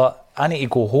 But I need to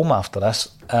go home after this,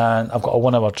 and I've got a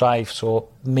 1 hour drive, so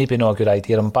maybe not a good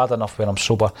idea. I'm bad enough when I'm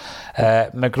sober.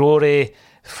 McGrory,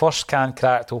 first can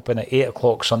cracked open at 8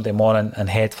 o'clock Sunday morning and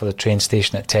head for the train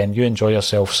station at 10. You enjoy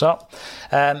yourself, sir.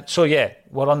 So, yeah,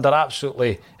 we're under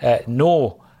absolutely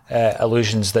no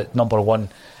illusions that number one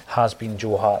has been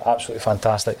Joe Hart. Absolutely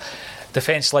fantastic.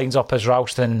 Defence lines up as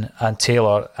Ralston and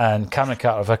Taylor and Cameron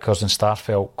Carter-Vickers and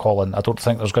Starfelt, Colin. I don't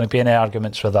think there's going to be any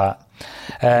arguments with that.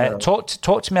 No.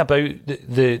 Talk to me about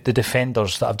the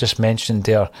defenders that I've just mentioned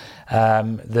there.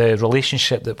 The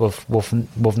relationship that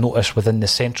we've noticed within the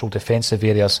central defensive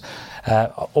areas,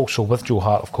 also with Joe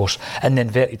Hart, of course, and the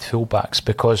inverted fullbacks,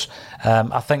 because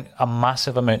I think a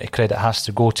massive amount of credit has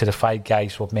to go to the 5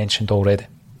 guys we've mentioned already.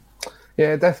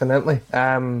 Yeah, definitely.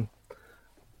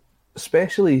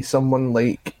 Especially someone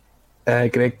like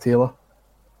Greg Taylor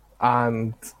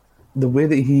and the way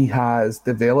that he has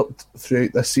developed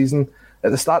throughout this season.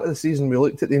 At the start of the season, we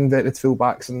looked at the inverted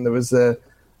fullbacks and there was the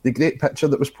great picture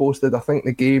that was posted, I think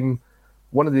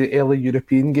one of the early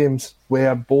European games,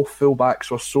 where both fullbacks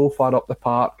were so far up the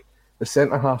park, the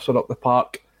centre-halves were up the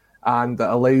park, and it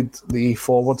allowed the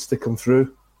forwards to come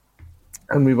through.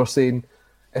 And we were saying,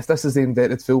 if this is the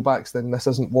inverted fullbacks, then this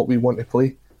isn't what we want to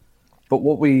play. But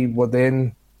what we've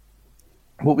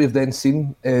then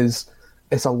seen is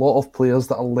it's a lot of players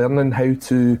that are learning how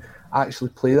to actually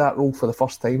play that role for the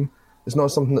first time. It's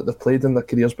not something that they've played in their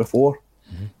careers before.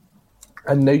 Mm-hmm.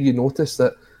 And now you notice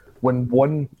that when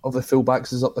one of the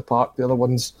fullbacks is up the park, the other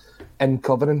one's in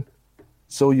covering.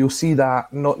 So you'll see that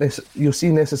you'll see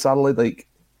necessarily like,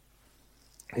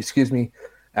 if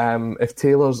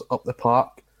Taylor's up the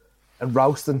park and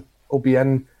Ralston will be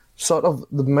in sort of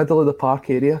the middle of the park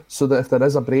area, so that if there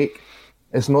is a break,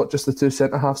 it's not just the 2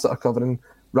 centre-halves that are covering.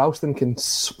 Ralston can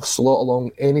slot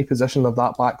along any position of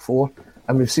that back 4,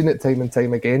 and we've seen it time and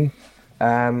time again.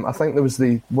 I think there was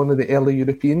one of the early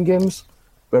European games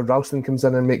where Ralston comes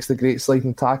in and makes the great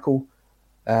sliding tackle,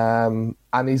 and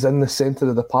he's in the centre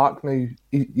of the park now.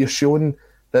 You're showing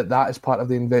that is part of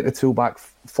the inverted fullback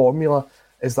formula,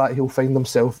 is that he'll find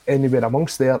himself anywhere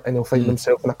amongst there and he'll find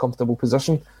himself in a comfortable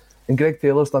position. And Greg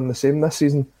Taylor's done the same this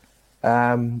season.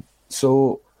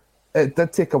 So it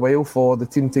did take a while for the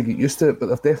team to get used to it, but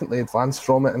they've definitely advanced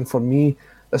from it. And for me,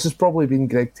 this has probably been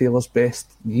Greg Taylor's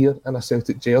best year in a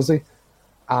Celtic jersey.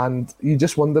 And you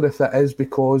just wonder if that is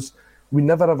because we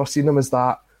never ever seen him as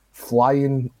that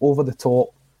flying over the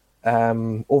top,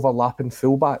 overlapping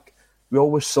fullback. We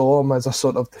always saw him as a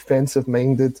sort of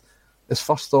defensive-minded. His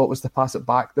first thought was to pass it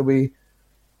back the way.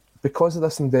 Because of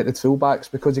this inverted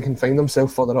fullbacks, because he can find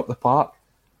himself further up the park,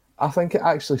 I think it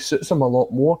actually suits him a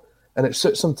lot more, and it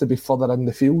suits him to be further in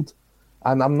the field.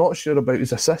 And I'm not sure about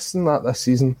his assists in that this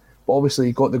season, but obviously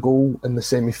he got the goal in the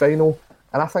semi-final,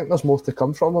 and I think there's more to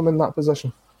come from him in that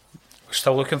position.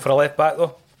 Still looking for a left back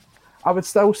though? I would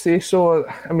still say so.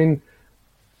 I mean,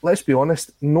 let's be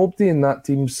honest, nobody in that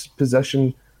team's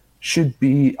position should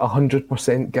be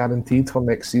 100% guaranteed for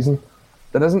next season.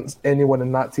 There isn't anyone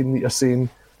in that team that you're saying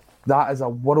that is a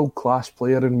world-class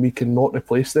player and we cannot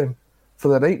replace them. For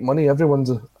the right money, everyone's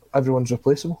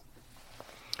replaceable.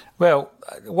 Well,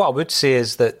 what I would say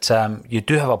is that you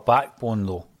do have a backbone,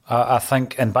 though. I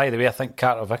think, and by the way, I think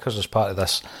Carter-Vickers is part of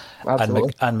this.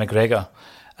 Absolutely. And McGregor.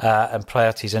 And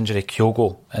prior to his injury,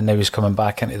 Kyogo, and now he's coming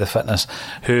back into the fitness,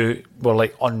 who were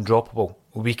like undroppable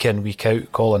week in, week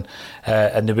out, Colin,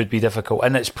 and they would be difficult.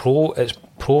 And it's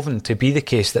proven to be the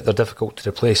case that they're difficult to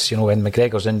replace. When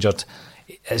McGregor's injured,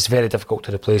 it's very difficult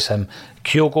to replace him.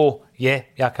 Kyogo,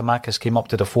 Giakoumakis came up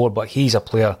to the fore, but he's a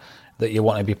player that you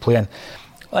want to be playing.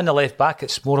 On the left back,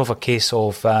 it's more of a case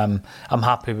of I'm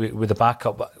happy with the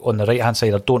backup on the right hand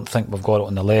side. I don't think we've got it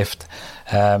on the left,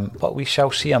 but we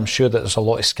shall see. I'm sure that there's a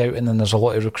lot of scouting and there's a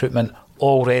lot of recruitment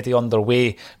already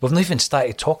underway. We've not even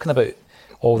started talking about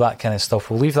all that kind of stuff.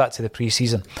 We'll leave that to the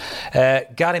pre-season.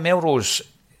 Gary Melrose,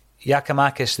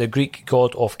 Giakoumakis, the Greek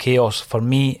god of chaos for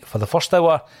me for the first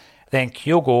hour, then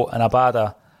Kyogo and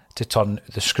Abada to turn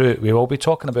the screw. We will be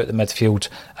talking about the midfield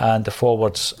and the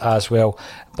forwards as well.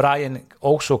 Brian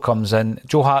also comes in.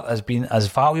 Joe Hart has been as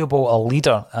valuable a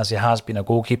leader as he has been a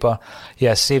goalkeeper. He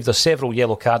has saved us several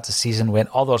yellow cards this season when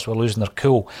others were losing their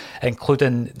cool,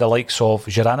 including the likes of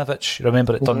Juranovic,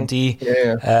 remember at Dundee?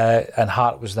 And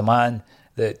Hart was the man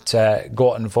that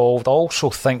got involved. I also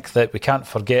think that we can't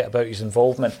forget about his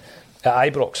involvement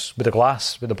at Ibrox with the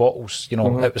glass, with the bottles.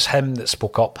 It was him that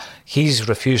spoke up. He's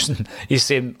refusing. He's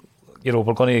saying,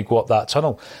 we're going to go up that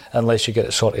tunnel unless you get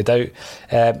it sorted out.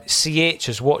 CH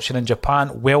is watching in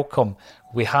Japan. Welcome.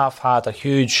 We have had a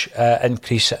huge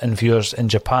increase in viewers in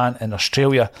Japan and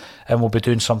Australia, and we'll be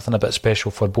doing something a bit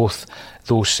special for both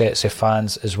those sets of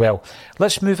fans as well.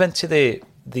 Let's move into the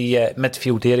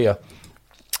midfield area.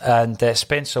 And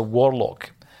Spencer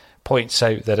Warlock points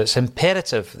out that it's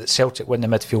imperative that Celtic win the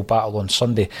midfield battle on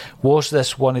Sunday. Was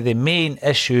this one of the main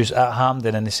issues at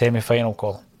Hampden in the semi-final,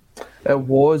 Colin? It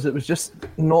was. It was just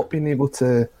not being able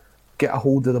to get a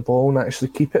hold of the ball and actually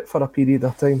keep it for a period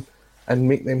of time and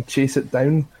make them chase it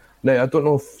down. Now, I don't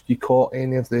know if you caught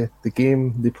any of the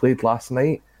game they played last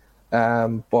night,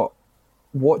 but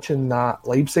watching that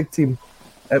Leipzig team,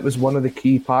 it was one of the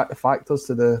key factors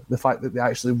to the fact that they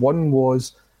actually won.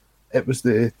 It was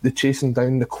the chasing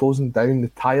down, the closing down, they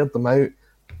tired them out.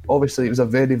 Obviously, it was a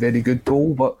very, very good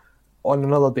goal, but on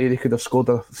another day, they could have scored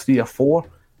 3 or 4.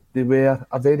 They were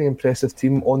a very impressive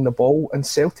team on the ball, and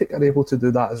Celtic are able to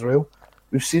do that as well.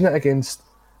 We've seen it against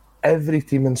every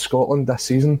team in Scotland this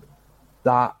season,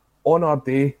 that on our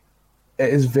day,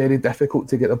 it is very difficult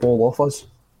to get the ball off us.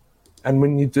 And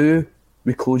when you do,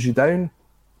 we close you down,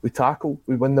 we tackle,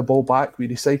 we win the ball back, we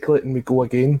recycle it, and we go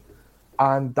again.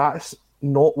 And that's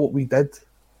not what we did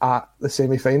at the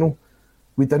semi-final.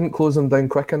 We didn't close them down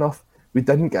quick enough. We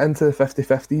didn't get into the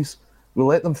 50-50s. We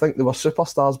let them think they were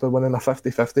superstars by winning a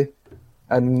 50-50.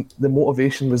 And the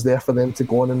motivation was there for them to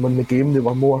go on and win the game. They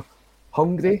were more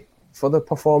hungry for the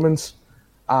performance.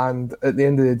 And at the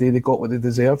end of the day, they got what they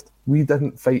deserved. We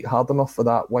didn't fight hard enough for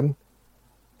that win.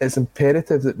 It's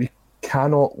imperative that we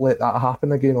cannot let that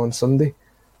happen again on Sunday.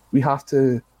 We have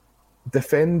to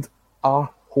defend our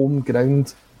home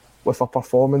ground with a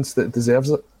performance that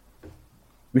deserves it.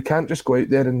 We can't just go out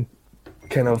there and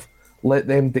kind of let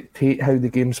them dictate how the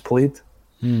game's played.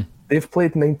 They've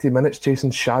played 90 minutes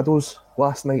chasing shadows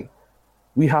last night.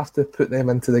 We have to put them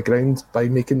into the ground by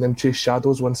making them chase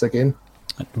shadows once again.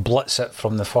 Blitz it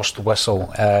from the first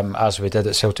whistle, as we did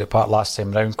at Celtic Park last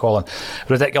time round, Colin.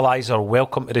 Ridiculizer,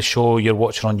 welcome to the show. You're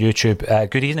watching on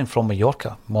YouTube. Good evening from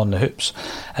Mallorca. I'm on the hoops.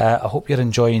 I hope you're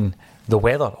enjoying the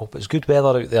weather. I hope it's good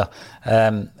weather out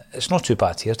there. It's not too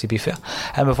bad here, to be fair.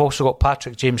 And we've also got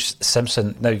Patrick James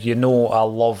Simpson. Now, I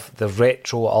love the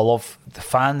retro. I love the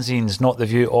fanzines, Not The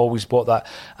View. Always bought that.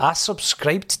 I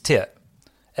subscribed to it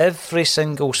every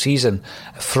single season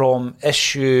from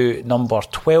issue number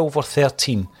 12 or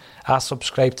 13. I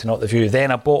subscribed to Not The View.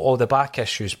 Then I bought all the back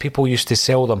issues. People used to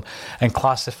sell them in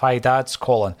classified ads,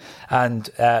 Colin. And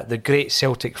the great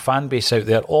Celtic fan base out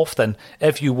there, often,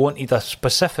 if you wanted a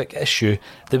specific issue,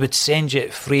 they would send you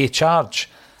it free of charge.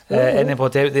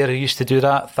 Anybody out there who used to do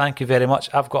that, thank you very much.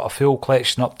 I've got a full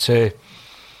collection up to,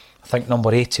 I think,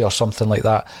 number 80 or something like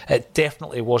that. It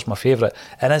definitely was my favourite.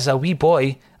 And as a wee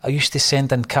boy, I used to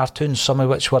send in cartoons, some of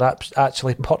which were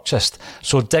actually purchased.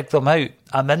 So dig them out.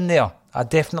 I'm in there. I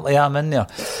definitely am in there.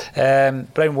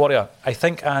 Brown Warrior, I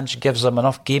think Ange gives them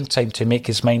enough game time to make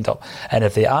his mind up. And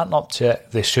if they aren't up to it,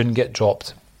 they soon get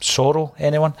dropped. Sorrow,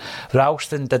 anyone?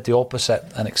 Ralston did the opposite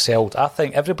and excelled. I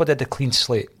think everybody had a clean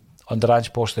slate under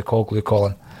Ange Postecoglou,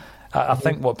 Colin. I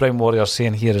think what Brown Warrior's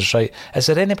saying here is right. Is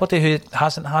there anybody who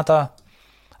hasn't had a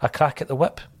crack at the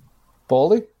whip?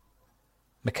 Bolly?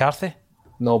 McCarthy?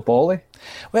 No, Bolly.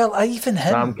 Well, even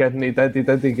him. I'm kidding. He did.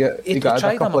 He got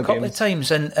tried a couple him a couple of times,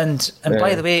 and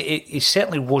by the way, he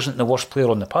certainly wasn't the worst player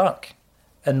on the park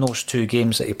in those 2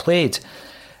 games that he played.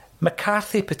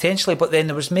 McCarthy potentially, but then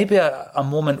there was maybe a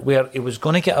moment where he was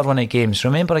going to get a run of games.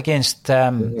 Remember against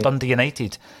Dundee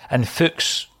United, and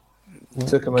Fuchs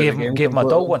gave him a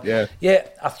dull one. Yeah,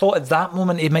 I thought at that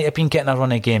moment he might have been getting a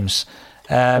run of games.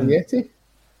 Ayeti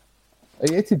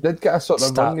did get a sort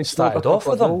of run. He started off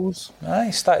with them.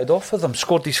 He started off with them.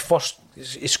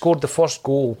 He scored the first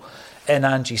goal in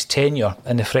Angie's tenure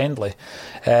in the friendly.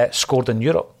 Scored in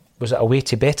Europe. Was it away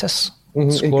to Betis?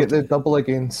 He got the double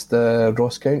against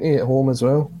Ross County at home as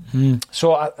well.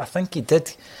 So I think he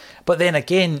did. But then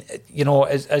again,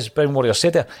 as Brown Warrior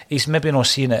said there, he's maybe not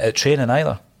seeing it at training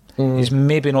either. He's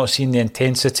maybe not seeing the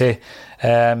intensity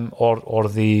or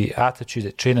the attitude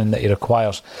at training that he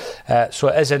requires. So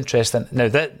it is interesting. Now,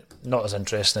 that not as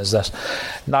interesting as this.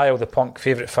 Niall the Punk,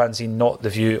 favourite fanzine, Not the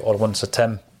View or Once a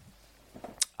Tim.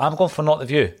 I'm going for Not the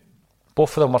View.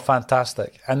 Both of them were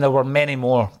fantastic. And there were many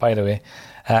more, by the way.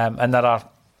 And there are,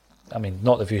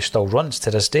 Not the View still runs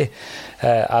to this day,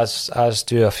 as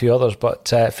do a few others. But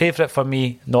favourite for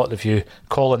me, Not the View.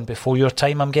 Colin, before your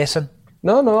time, I'm guessing?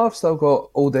 No, I've still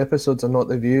got old episodes of Not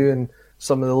the View, and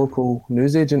some of the local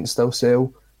newsagents still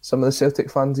sell some of the Celtic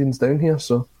fanzines down here.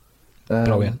 So,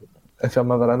 brilliant. If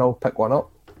I'm ever in, I'll pick one up.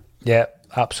 Yeah,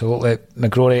 absolutely.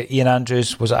 McGrory, Ian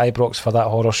Andrews was at Ibrox for that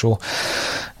horror show.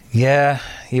 Yeah,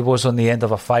 he was on the end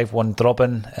of a 5-1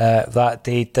 drubbing that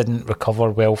day, didn't recover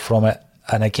well from it.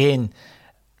 And again,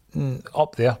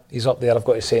 up there, he's up there, I've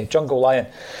got to say. Jungle Lion,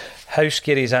 how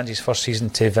scary is Angie's first season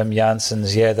to Wim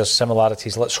Jansen's? Yeah, there's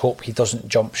similarities. Let's hope he doesn't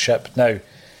jump ship. Now,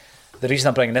 the reason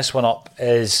I'm bringing this one up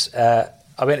is I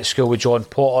went to school with John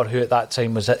Potter, who at that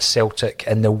time was at Celtic,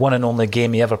 in the one and only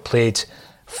game he ever played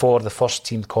for the first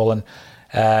team, Colin.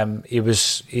 He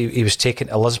was taken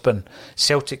to Lisbon.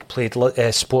 Celtic played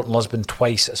Sporting Lisbon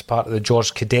twice as part of the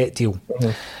George Cadet deal.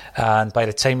 And by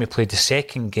the time we played the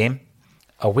second game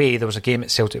away, there was a game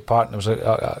at Celtic Park and there was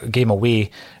a game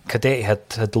away. Cadet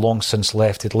had long since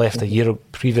left. He'd left a year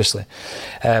previously.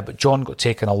 But John got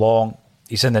taken along.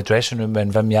 He's in the dressing room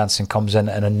when Wim Jansen comes in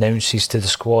and announces to the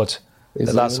squad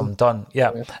that that's him done.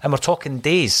 Yeah. And we're talking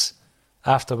days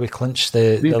after we clinched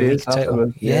the league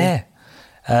title. Yeah.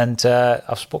 And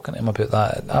I've spoken to him about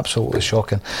that. Absolutely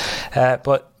shocking.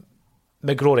 But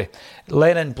McGrory,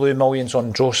 Lennon blew millions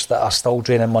on Drost that are still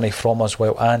draining money from us,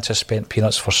 while Ant has spent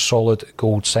peanuts for solid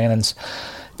gold signings.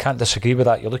 Can't disagree with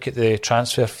that. You look at the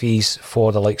transfer fees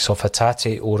for the likes of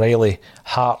Hatate, O'Reilly,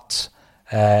 Hart,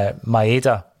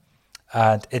 Maeda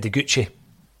and Ideguchi.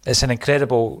 It's an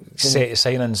incredible set of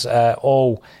signings,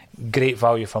 all great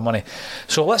value for money.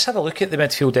 So let's have a look at the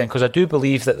midfield then, because I do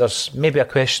believe that there's maybe a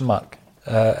question mark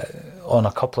on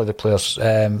a couple of the players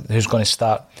who's going to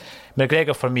start.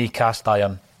 McGregor, for me, cast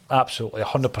iron, absolutely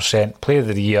 100%, player of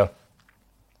the year.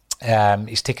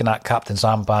 He's taken that captain's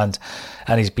armband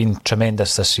and he's been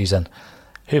tremendous this season.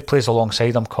 Who plays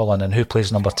alongside him, Colin, and who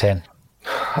plays number 10?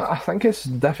 I think it's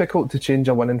difficult to change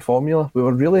a winning formula. We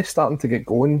were really starting to get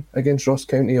going against Ross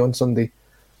County on Sunday,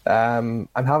 and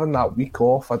having that week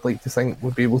off, I'd like to think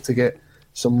we'd be able to get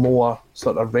some more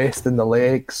sort of rest in the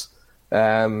legs,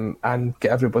 and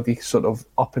get everybody sort of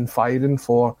up and firing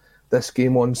for this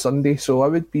game on Sunday. So I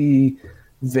would be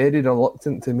very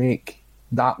reluctant to make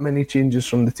that many changes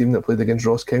from the team that played against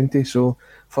Ross County. So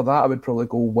for that, I would probably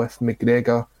go with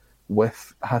McGregor,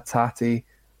 with Hatate,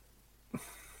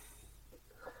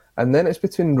 and then it's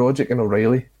between Rogic and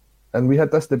O'Reilly. And we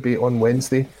had this debate on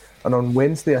Wednesday, and on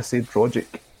Wednesday I said Rogic.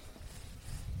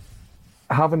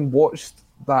 Having watched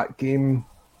that game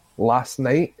last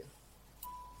night,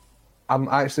 I'm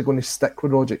actually going to stick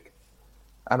with Rogic.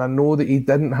 And I know that he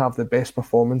didn't have the best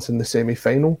performance in the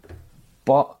semi-final,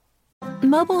 but...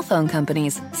 Mobile phone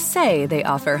companies say they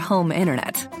offer home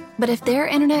internet. But if their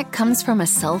internet comes from a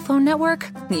cell phone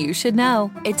network, you should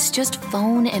know. It's just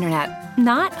phone internet,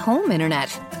 not home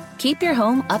internet. Keep your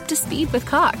home up to speed with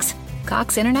Cox.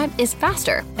 Cox internet is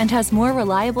faster and has more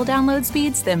reliable download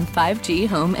speeds than 5G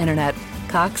home internet.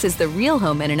 Cox is the real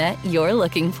home internet you're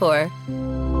looking for.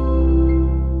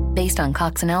 Based on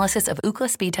Cox analysis of Ookla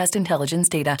speed test intelligence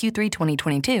data Q3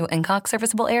 2022 and Cox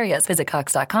serviceable areas, visit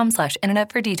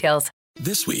cox.com/internet for details.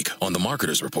 This week on The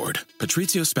Marketer's Report,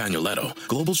 Patrizio Spagnoletto,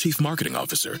 Global Chief Marketing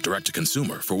Officer,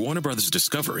 Direct-to-Consumer for Warner Brothers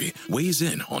Discovery, weighs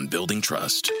in on building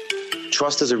trust.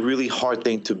 Trust is a really hard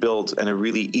thing to build and a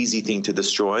really easy thing to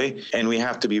destroy, and we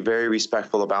have to be very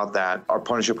respectful about that. Our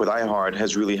partnership with iHeart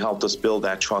has really helped us build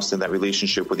that trust and that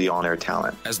relationship with the on-air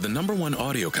talent. As the #1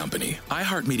 audio company,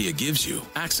 iHeartMedia gives you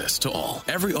access to all.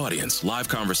 Every audience, live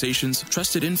conversations,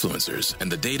 trusted influencers, and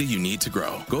the data you need to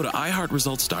grow. Go to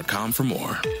iHeartResults.com for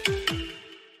more.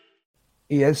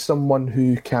 He is someone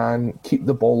who can keep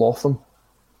the ball off them.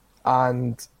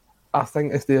 And I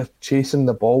think if they're chasing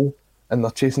the ball and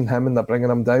they're chasing him and they're bringing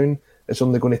him down, it's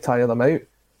only going to tire them out.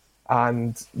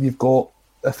 And you've got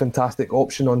a fantastic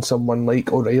option on someone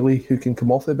like O'Reilly, who can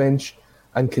come off the bench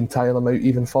and can tire them out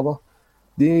even further.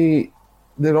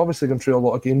 They're obviously going through a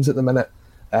lot of games at the minute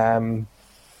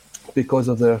because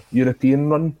of the European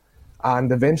run,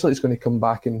 and eventually it's going to come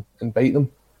back and bite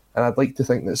them. And I'd like to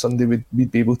think that Sunday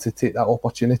we'd be able to take that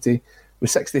opportunity with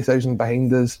 60,000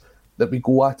 behind us, that we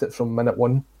go at it from minute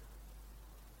one.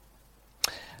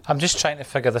 I'm just trying to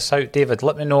figure this out, David.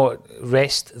 Let me know.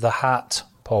 Rest the hat,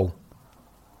 Paul.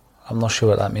 I'm not sure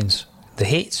what that means. The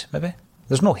hate, maybe?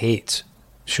 There's no hate,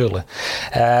 surely.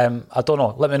 I don't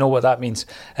know. Let me know what that means.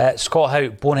 Scott Howe,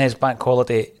 Bonehead's Bank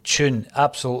Holiday tune.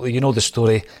 Absolutely, you know the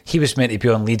story. He was meant to be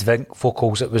on lead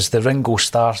vocals. It was the Ringo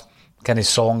Starr kind of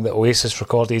song that Oasis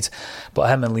recorded, but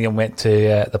him and Liam went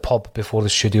to the pub before the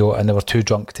studio and they were too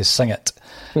drunk to sing it.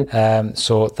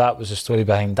 So that was the story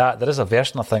behind that. There is a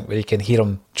version, I think, where you can hear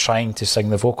him trying to sing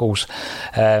the vocals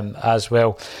as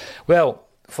well. Well,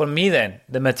 for me then,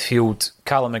 the midfield,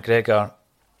 Callum McGregor,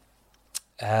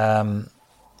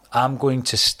 I'm going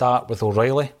to start with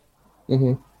O'Reilly.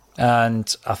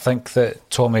 And I think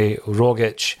that Tommy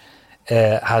Rogic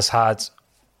has had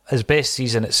his best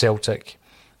season at Celtic.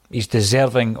 He's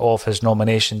deserving of his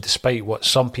nomination, despite what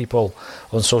some people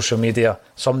on social media,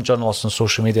 some journalists on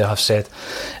social media have said.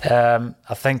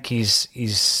 I think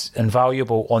he's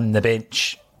invaluable on the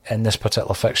bench in this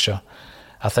particular fixture.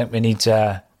 I think we need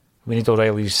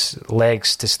O'Reilly's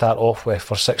legs to start off with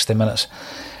for 60 minutes.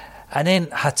 And then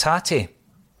Hatate.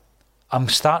 I'm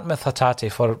starting with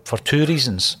Hatate for two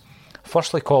reasons.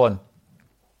 Firstly, Colin,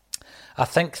 I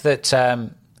think that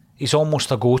he's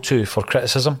almost a go-to for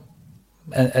criticism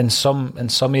in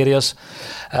some areas.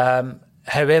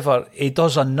 However, he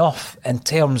does enough in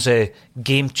terms of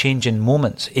game-changing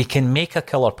moments. He can make a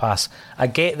killer pass. I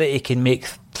get that he can make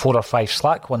 4 or 5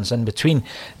 slack ones in between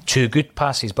 2 good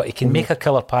passes, but he can make a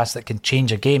killer pass that can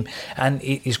change a game. And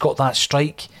he's got that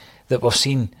strike that we've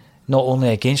seen not only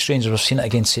against Rangers, we've seen it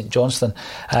against St Johnstone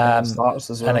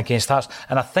and against Hearts.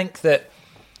 And I think that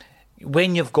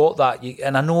when you've got that,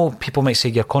 and I know people might say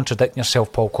you're contradicting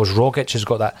yourself, Paul, because Rogic has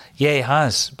got that. Yeah, he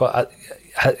has, but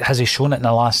has he shown it in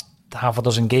the last half a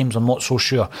dozen games? I'm not so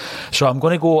sure. So I'm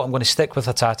going to stick with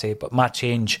Hatate, but my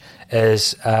change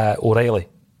is O'Reilly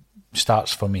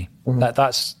starts for me.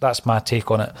 That's my take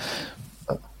on it.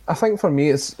 I think for me,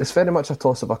 it's very much a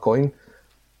toss of a coin.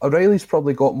 O'Reilly's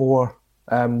probably got more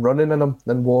running in him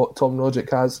than what Tom Rogic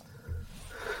has.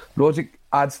 Rogic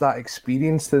adds that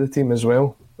experience to the team as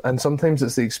well, and sometimes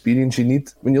it's the experience you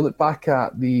need. When you look back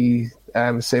at the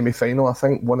semi-final, I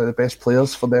think one of the best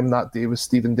players for them that day was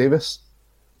Stephen Davis,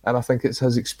 and I think it's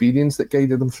his experience that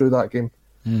guided them through that game.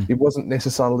 He wasn't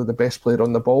necessarily the best player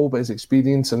on the ball, but his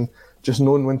experience and just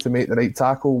knowing when to make the right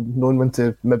tackle, knowing when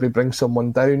to maybe bring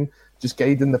someone down, just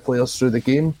guiding the players through the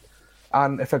game.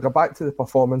 And if I go back to the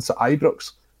performance at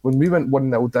Ibrox, when we went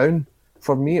 1-0 down,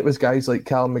 for me it was guys like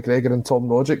Callum McGregor and Tom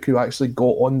Rogic who actually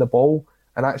got on the ball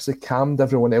and actually calmed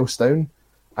everyone else down,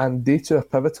 and they too are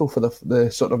pivotal for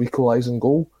the sort of equalising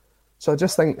goal. So I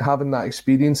just think having that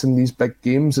experience in these big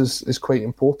games is quite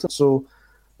important. So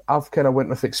I've kind of went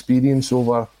with experience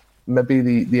over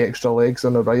maybe the extra legs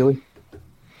on O'Reilly.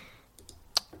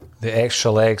 The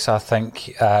extra legs, I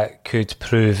think, could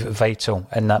prove vital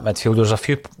in that midfield.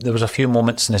 There was a few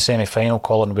moments in the semi-final,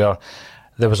 Colin, where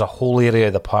there was a whole area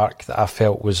of the park that I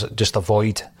felt was just a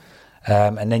void.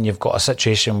 And then you've got a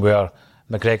situation where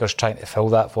McGregor's trying to fill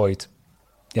that void,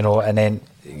 and then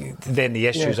the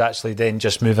issue is actually then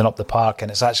just moving up the park,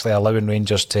 and it's actually allowing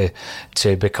Rangers to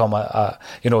become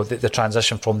the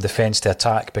transition from defence to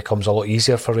attack becomes a lot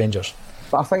easier for Rangers.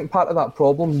 But I think part of that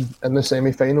problem in the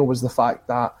semi-final was the fact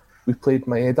that we played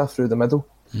Maeda through the middle.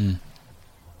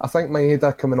 I think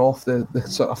Maeda coming off the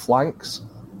sort of flanks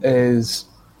is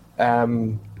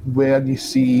where you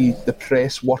see the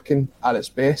press working at its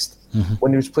best.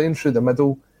 When he was playing through the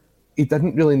middle, he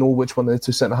didn't really know which one of the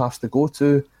two centre-halves to go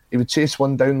to. He would chase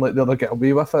one down, let the other get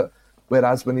away with it.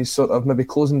 Whereas when he's sort of maybe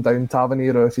closing down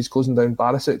Tavernier, or if he's closing down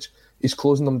Barisic, he's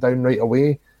closing them down right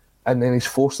away, and then he's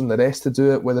forcing the rest to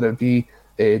do it, whether it be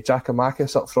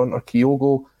Giakoumakis up front or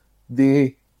Kyogo.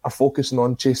 They are focusing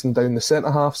on chasing down the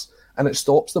centre-halves, and it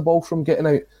stops the ball from getting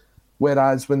out.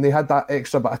 Whereas when they had that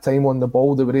extra bit of time on the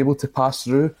ball, they were able to pass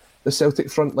through the Celtic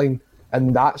front line,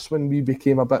 and that's when we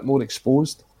became a bit more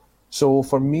exposed. So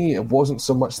for me, it wasn't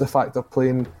so much the fact of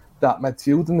playing that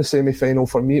midfield in the semi-final.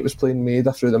 For me, it was playing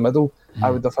Maeda through the middle. I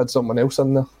would have had someone else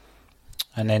in there.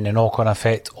 And then the knock-on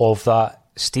effect of that.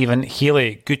 Stephen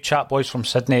Healy, good chat, boys from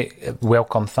Sydney.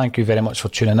 Welcome. Thank you very much for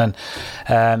tuning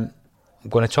in. I'm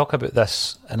going to talk about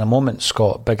this in a moment,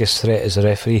 Scott. Biggest threat is the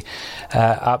referee.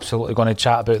 Absolutely going to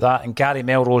chat about that. And Gary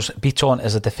Melrose, Beaton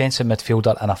is a defensive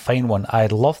midfielder and a fine one.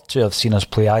 I'd love to have seen us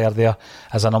play Ayer there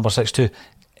as a number 6 too.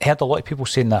 Heard a lot of people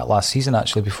saying that last season,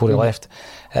 actually, before he left.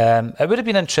 It would have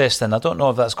been interesting. I don't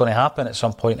know if that's going to happen at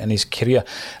some point in his career.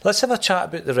 Let's have a chat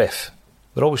about the ref.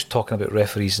 We're always talking about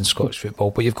referees in Scottish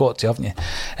football, but you've got to, haven't you?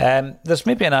 There's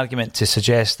maybe an argument to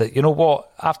suggest that, you know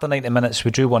what, after 90 minutes,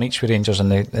 we drew 1 each with Rangers in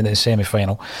the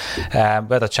semi-final. We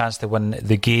had a chance to win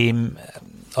the game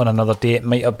on another day. It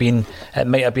might have been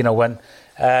a win.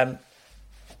 But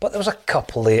there was a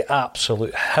couple of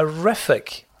absolute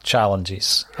horrific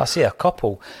challenges. I say a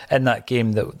couple in that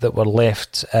game that were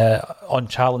left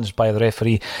unchallenged by the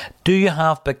referee. Do you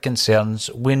have big concerns?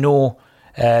 We know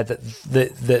that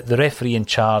the referee in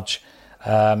charge,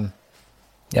 we've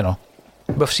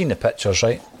seen the pictures,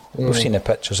 right? We've seen the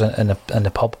pictures in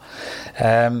the pub.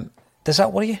 Does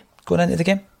that worry you going into the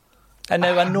game? And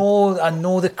now I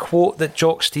know the quote that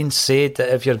Jockstein said, that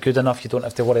if you're good enough, you don't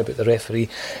have to worry about the referee.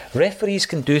 Referees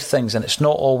can do things, and it's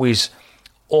not always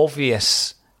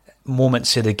obvious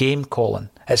moments of the game, Colin.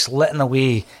 It's letting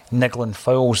away niggling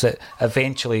fouls that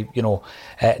eventually,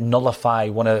 nullify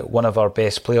one of our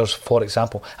best players, for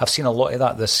example. I've seen a lot of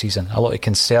that this season, a lot of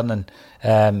concerning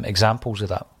examples of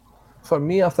that. For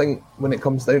me, I think when it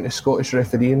comes down to Scottish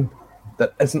refereeing,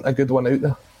 there isn't a good one out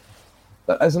there.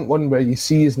 There isn't one where you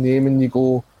see his name and you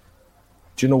go,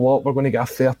 do you know what, we're going to get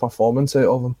a fair performance out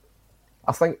of him.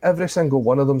 I think every single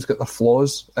one of them's got their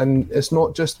flaws, and it's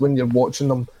not just when you're watching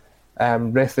them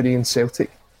refereeing Celtic.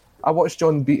 I watched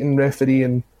John Beaton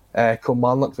refereeing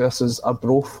Kilmarnock versus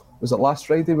Arbroath. Was it last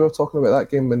Friday we were talking about that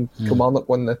game when Kilmarnock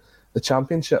won the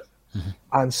championship? Mm-hmm.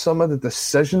 And some of the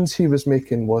decisions he was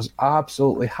making was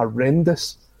absolutely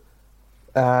horrendous.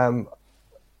 Other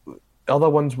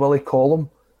ones, Willie Collum,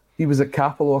 he was at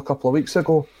Capello a couple of weeks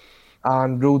ago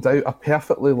and ruled out a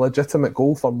perfectly legitimate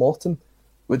goal for Morton,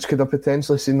 which could have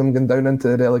potentially seen them going down into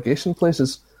the relegation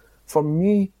places. For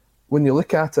me, when you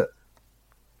look at it,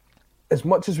 as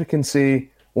much as we can say,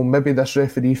 well, maybe this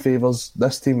referee favours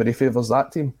this team or he favours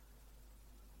that team,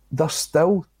 they're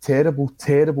still terrible,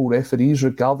 terrible referees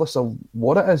regardless of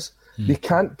what it is. They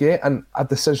can't get a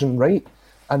decision right,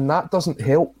 and that doesn't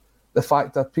help the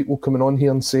fact that people coming on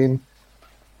here and saying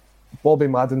Bobby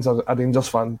Madden's a Rangers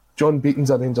fan, John Beaton's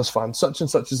a Rangers fan, such and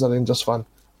such is a Rangers fan.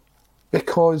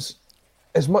 Because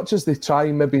as much as they try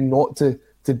maybe not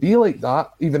to be like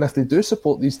that, even if they do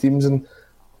support these teams, and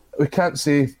we can't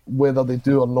say whether they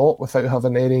do or not without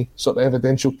having any sort of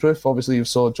evidential proof. Obviously, you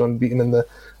saw John Beaton in the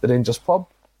Rangers pub.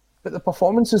 But the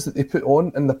performances that they put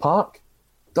on in the park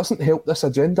doesn't help this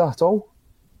agenda at all.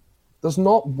 There's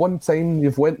not one time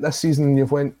you've went this season and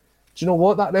you've went, do you know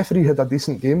what, that referee had a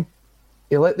decent game.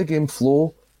 He let the game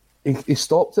flow. He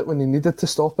stopped it when he needed to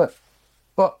stop it.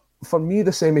 But for me,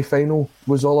 the semi-final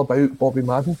was all about Bobby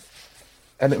Madden.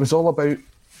 And it was all about,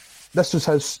 this was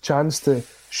his chance to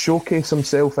showcase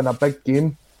himself in a big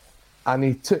game, and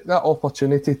he took that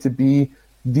opportunity to be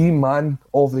the man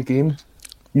of the game.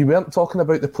 You weren't talking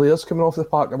about the players coming off the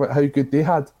park, about how good they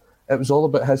had. It was all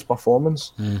about his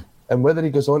performance. And whether he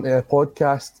goes on to a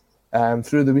podcast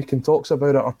through the week and talks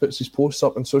about it or puts his posts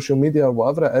up on social media or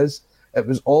whatever it is, it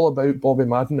was all about Bobby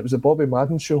Madden. It was a Bobby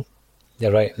Madden show.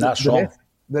 You're right, that's wrong.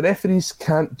 The referees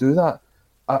can't do that.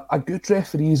 A good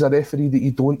referee is a referee that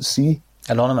you don't see.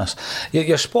 Anonymous.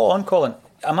 You're spot on, Colin.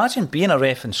 Imagine being a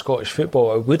ref in Scottish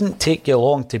football. It wouldn't take you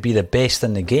long to be the best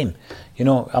in the game.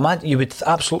 Imagine you would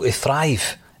absolutely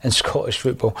thrive in Scottish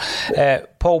football.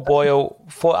 Paul Boyle,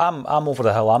 I'm over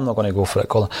the hill. I'm not going to go for it,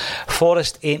 Colin.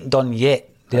 Forest ain't done yet.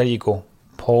 There you go.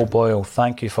 Paul Boyle,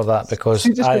 thank you for that,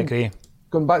 because I agree.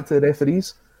 Going back to the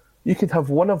referees, you could have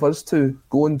one of us two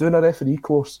go and do a referee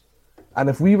course, and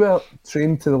if we were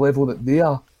trained to the level that they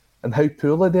are and how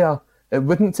poorly they are, it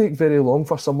wouldn't take very long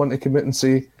for someone to come out and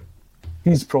say,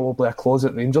 he's probably a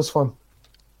closet Rangers fan.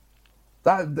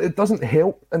 It doesn't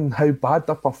help in how bad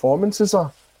their performances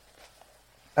are.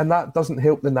 And that doesn't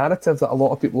help the narrative that a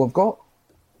lot of people have got.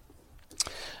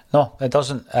 No, it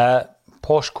doesn't.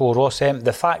 Poshco Ross M,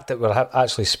 the fact that we're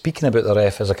actually speaking about the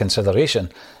ref as a consideration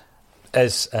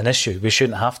is an issue. We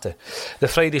shouldn't have to. The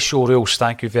Friday show rules,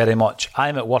 thank you very much.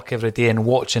 I'm at work every day and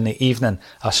watch in the evening.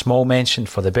 A small mention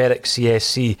for the Berwick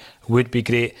CSC would be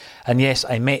great. And yes,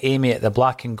 I met Amy at the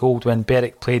Black and Gold when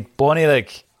Berwick played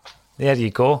Bonnyrigg. There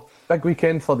you go. Big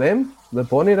weekend for them, the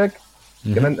Bonnyrigg.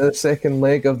 Getting into the second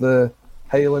leg of the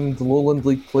Highland Lowland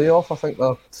League playoff. I think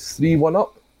they're 3-1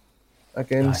 up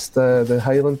against the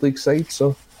Highland League side.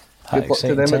 So good luck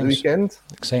to them at the weekend.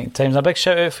 Exciting times. A big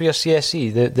shout out for your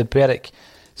CSC, the Berwick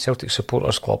Celtic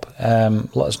Supporters Club.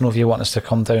 Let us know if you want us to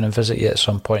come down and visit you at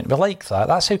some point. We like that.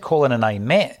 That's how Colin and I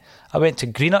met. I went to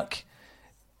Greenock.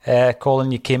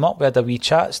 Colin, you came up, we had a wee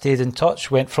chat, stayed in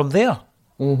touch, went from there.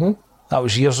 Mm-hmm. That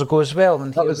was years ago as well.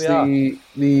 And that was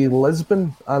the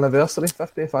Lisbon anniversary,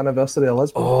 50th anniversary of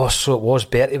Lisbon. Oh, so it was.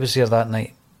 Bertie was there that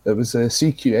night. It was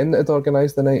CQN that had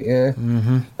organised the night, yeah.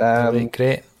 Mm-hmm.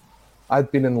 Great.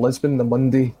 I'd been in Lisbon the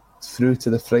Monday through to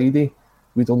the Friday.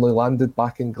 We'd only landed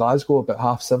back in Glasgow about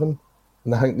 7:30,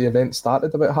 and I think the event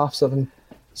started about 7:30.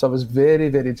 So I was very,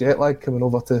 very jet lagged coming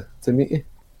over to meet you.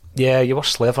 Yeah, you were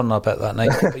slavering a bit that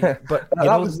night. But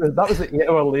that was the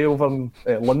 8-hour layover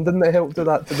in London that helped with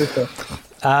that, to be fair.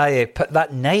 Aye, but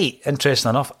that night,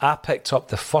 interesting enough, I picked up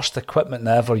the first equipment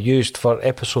that I ever used for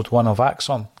episode 1 of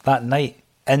ACSOM. That night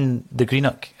in the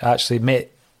Greenock, I actually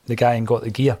met the guy and got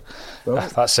the gear. Right.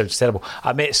 That sounds terrible.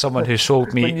 I met someone who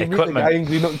sold me when you equipment. Meet the guy in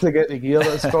Greenock to get the gear,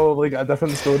 that's probably got a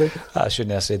different story. I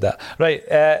shouldn't have said that. Right,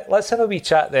 let's have a wee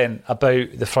chat then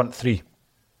about the front three.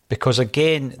 Because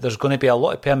again, there's going to be a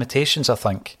lot of permutations, I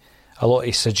think. A lot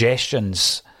of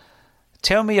suggestions.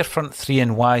 Tell me your front three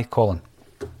and why, Colin.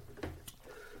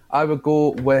 I would go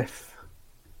with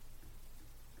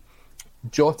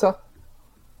Jota,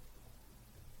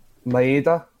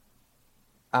 Maeda,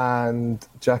 and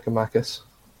Giakoumakis.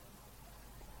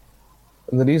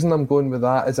 And the reason I'm going with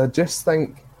that is I just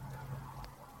think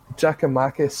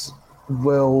Giakoumakis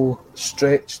will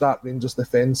stretch that Rangers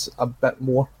defence a bit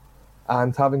more.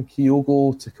 And having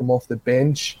Kyogo to come off the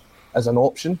bench as an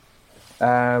option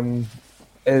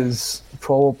is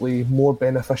probably more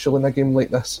beneficial in a game like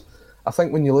this. I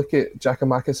think when you look at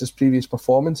Giakoumakis' previous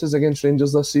performances against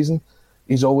Rangers this season,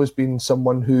 he's always been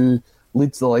someone who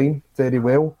leads the line very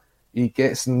well. He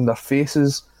gets in their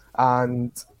faces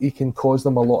and he can cause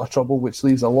them a lot of trouble, which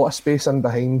leaves a lot of space in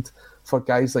behind for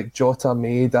guys like Jota,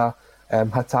 Maeda,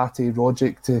 Hatate,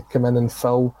 Rogic to come in and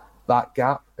fill that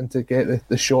gap and to get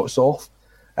the shots off.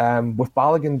 With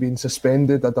Balogun being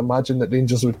suspended, I'd imagine that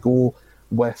Rangers would go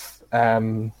with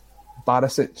Barisic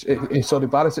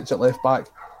at left back,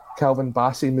 Calvin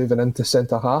Bassey moving into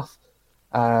centre half,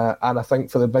 and I think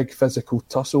for the big physical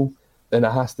tussle, then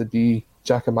it has to be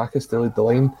Giakoumakis to lead the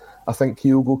line. I think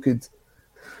Kyogo could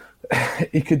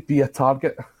be a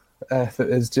target if it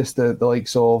is just the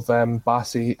likes of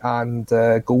Bassey and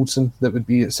Goldson that would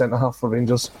be at centre half for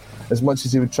Rangers. As much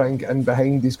as he would try and get in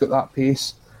behind, he's got that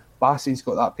pace. Bassey's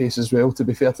got that pace as well. To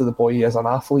be fair to the boy, he is an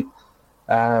athlete.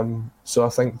 So I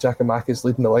think Giakoumakis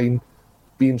leading the line,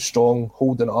 being strong,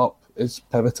 holding it up, is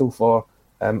pivotal for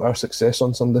our success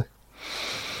on Sunday.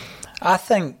 I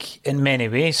think in many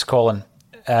ways, Colin,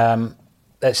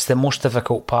 it's the most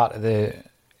difficult part of the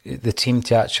team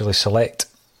to actually select.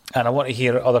 And I want to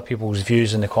hear other people's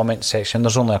views in the comment section.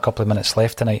 There's only a couple of minutes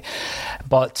left tonight.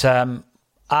 But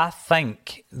I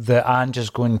think that Ange is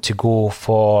going to go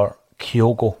for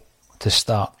Kyogo to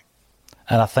start.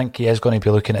 And I think he is going to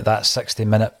be looking at that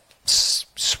 60-minute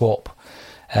swap,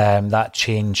 that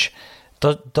change.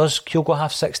 Does Kyogo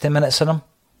have 60 minutes in him?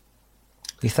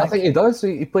 Do you think? I think he does.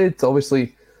 He played,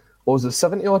 obviously,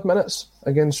 70-odd minutes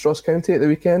against Ross County at the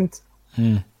weekend.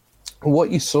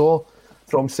 What you saw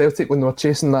from Celtic when they were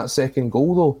chasing that second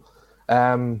goal,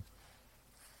 though,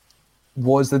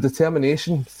 was the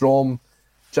determination from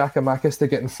Giakoumakis to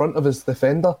get in front of his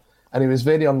defender, and he was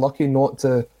very unlucky not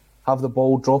to have the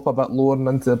ball drop a bit lower and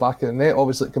into the back of the net.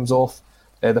 Obviously, it comes off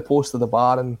the post of the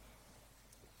bar, and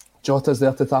Jota's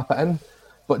there to tap it in.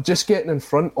 But just getting in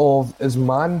front of his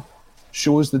man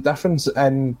shows the difference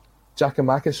in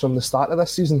Giakoumakis from the start of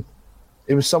this season.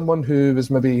 He was someone who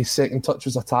was maybe second touch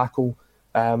was a tackle,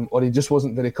 or he just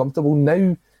wasn't very comfortable.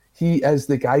 Now he is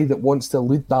the guy that wants to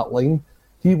lead that line.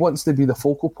 He wants to be the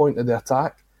focal point of the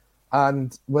attack,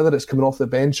 and whether it's coming off the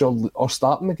bench or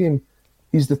starting the game,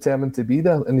 he's determined to be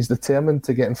there, and he's determined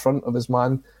to get in front of his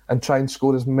man and try and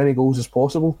score as many goals as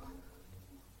possible.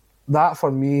 That,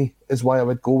 for me, is why I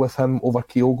would go with him over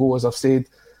Kyogo. As I've said,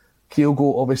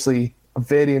 Kyogo, obviously a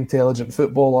very intelligent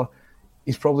footballer.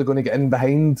 He's probably going to get in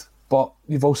behind, but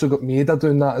you've also got Maeda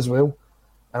doing that as well.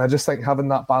 And I just think having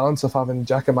that balance of having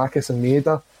Giakoumakis and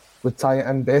Maeda would tie it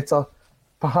in better.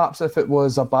 Perhaps if it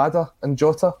was Abada and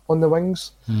Jota on the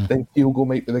wings, then Kyogo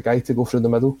might be the guy to go through the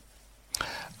middle.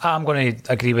 I'm going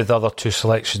to agree with the other two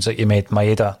selections that you made,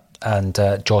 Maeda and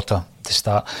Jota, to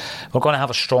start. We're going to have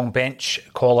a strong bench,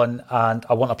 Colin, and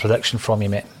I want a prediction from you,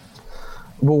 mate.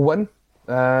 We'll win.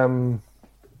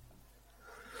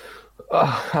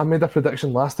 I made a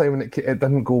prediction last time and it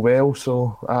didn't go well,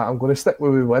 so I'm going to stick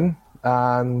where we win.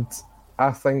 And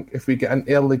I think if we get an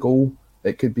early goal,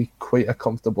 it could be quite a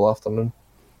comfortable afternoon.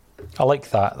 I like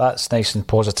that. That's nice and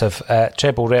positive.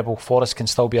 Treble Rebel, Forrest can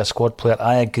still be a squad player.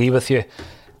 I agree with you,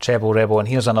 Treble Rebel. And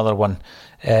here's another one.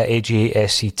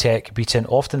 AGSC Tech beaten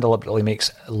often deliberately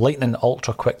makes lightning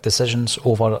ultra quick decisions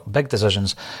over big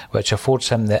decisions, which affords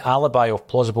him the alibi of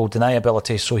plausible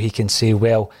deniability so he can say,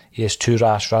 well, he is too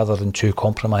rash rather than too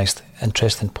compromised.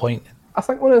 Interesting point. I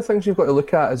think one of the things you've got to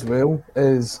look at as well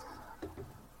is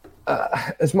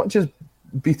as much as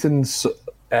Beaton's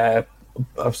I've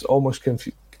almost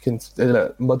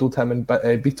muddled him and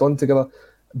Beaton together.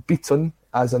 Beaton,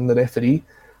 as in the referee,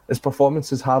 his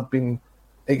performances have been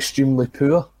extremely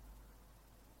poor.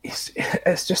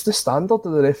 It's just the standard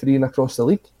of the refereeing across the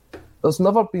league. There's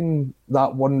never been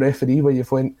that one referee where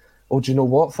you've went, oh, do you know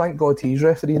what? Thank God he's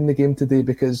refereeing the game today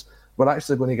because we're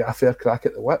actually going to get a fair crack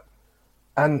at the whip.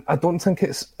 And I don't think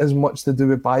it's as much to do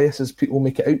with bias as people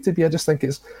make it out to be. I just think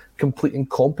it's complete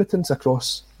incompetence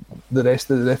across the rest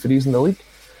of the referees in the league.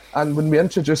 And when we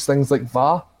introduce things like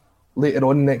VAR later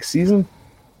on next season,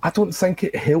 I don't think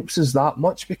it helps us that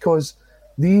much because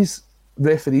these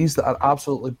referees that are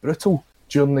absolutely brutal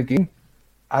during the game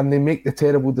and they make the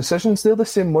terrible decisions, they're the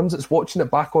same ones that's watching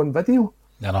it back on video.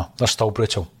 No, they're still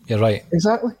brutal. You're right.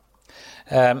 Exactly.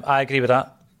 I agree with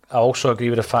that. I also agree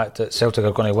with the fact that Celtic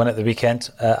are going to win at the weekend.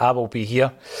 I will be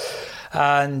here.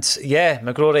 And yeah,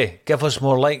 McGrory, give us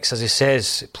more likes, as he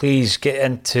says. Please get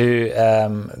into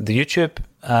the YouTube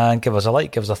and give us a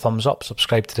like, give us a thumbs up,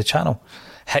 subscribe to the channel,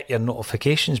 hit your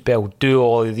notifications bell, do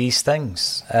all of these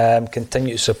things.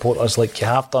 Continue to support us like you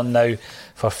have done now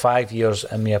for 5 years,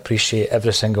 and we appreciate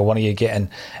every single one of you getting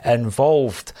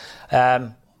involved.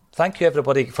 Thank you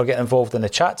everybody for getting involved in the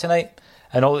chat tonight.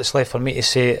 And all that's left for me to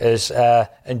say is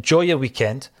enjoy your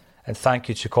weekend, and thank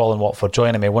you to Colin Watt for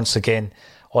joining me once again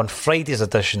on Friday's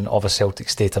edition of A Celtic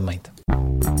State of Mind.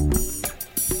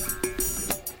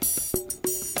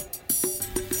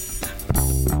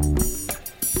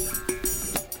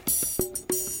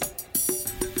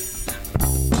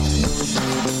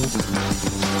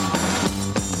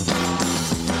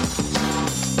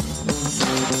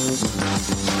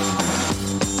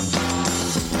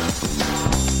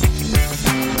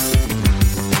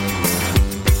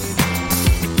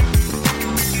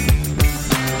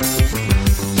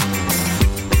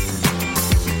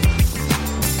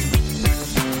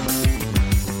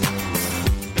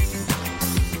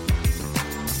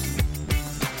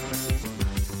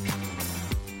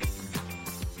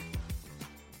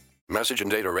 Message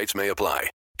and data rates may apply.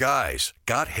 Guys,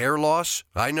 got hair loss?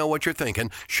 I know what you're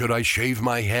thinking. Should I shave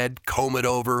my head, comb it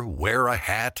over, wear a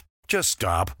hat? Just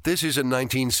stop. This isn't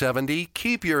 1970.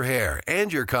 Keep your hair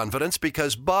and your confidence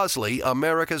because Bosley,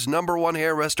 America's #1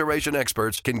 hair restoration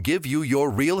experts, can give you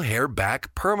your real hair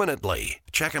back permanently.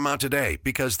 Check them out today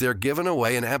because they're giving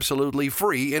away an absolutely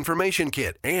free information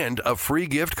kit and a free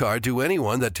gift card to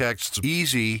anyone that texts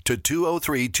EASY to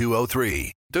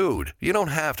 203-203. Dude, you don't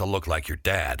have to look like your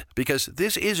dad because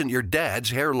this isn't your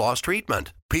dad's hair loss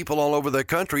treatment. People all over the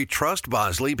country trust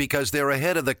Bosley because they're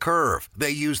ahead of the curve.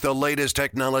 They use the latest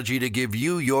technology to give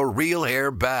you your real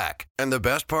hair back. And the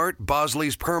best part?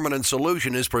 Bosley's permanent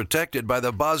solution is protected by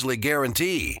the Bosley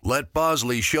Guarantee. Let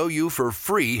Bosley show you for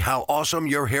free how awesome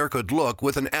your hair could look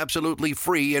with an absolutely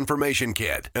free information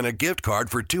kit and a gift card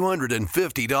for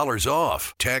 $250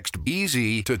 off. Text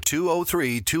EASY to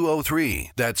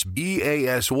 203-203. That's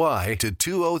BASY to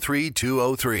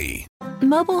 203-203.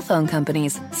 Mobile phone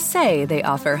companies say they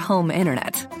offer home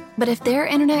internet. But if their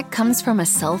internet comes from a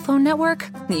cell phone network,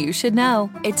 you should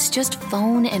know. It's just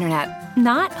phone internet,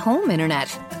 not home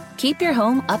internet. Keep your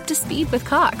home up to speed with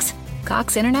Cox.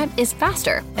 Cox internet is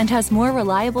faster and has more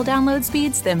reliable download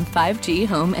speeds than 5G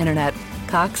home internet.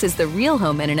 Cox is the real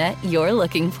home internet you're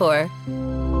looking for.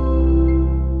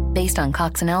 Based on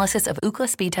Cox analysis of Ookla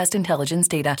speed test intelligence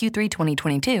data Q3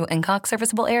 2022 and Cox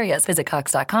serviceable areas, visit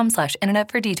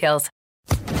cox.com/internet for details.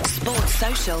 Sports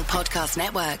Social Podcast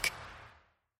Network.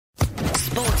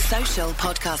 Sports Social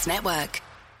Podcast Network.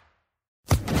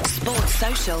 Sports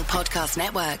Social Podcast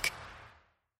Network.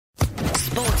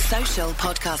 Sports Social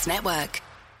Podcast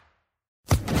Network.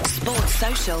 Sports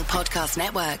Social Podcast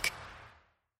Network.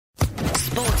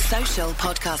 Sports Social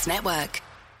Podcast Network.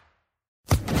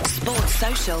 Sports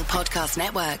Social Podcast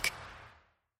Network.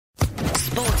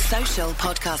 Sports Social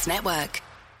Podcast Network.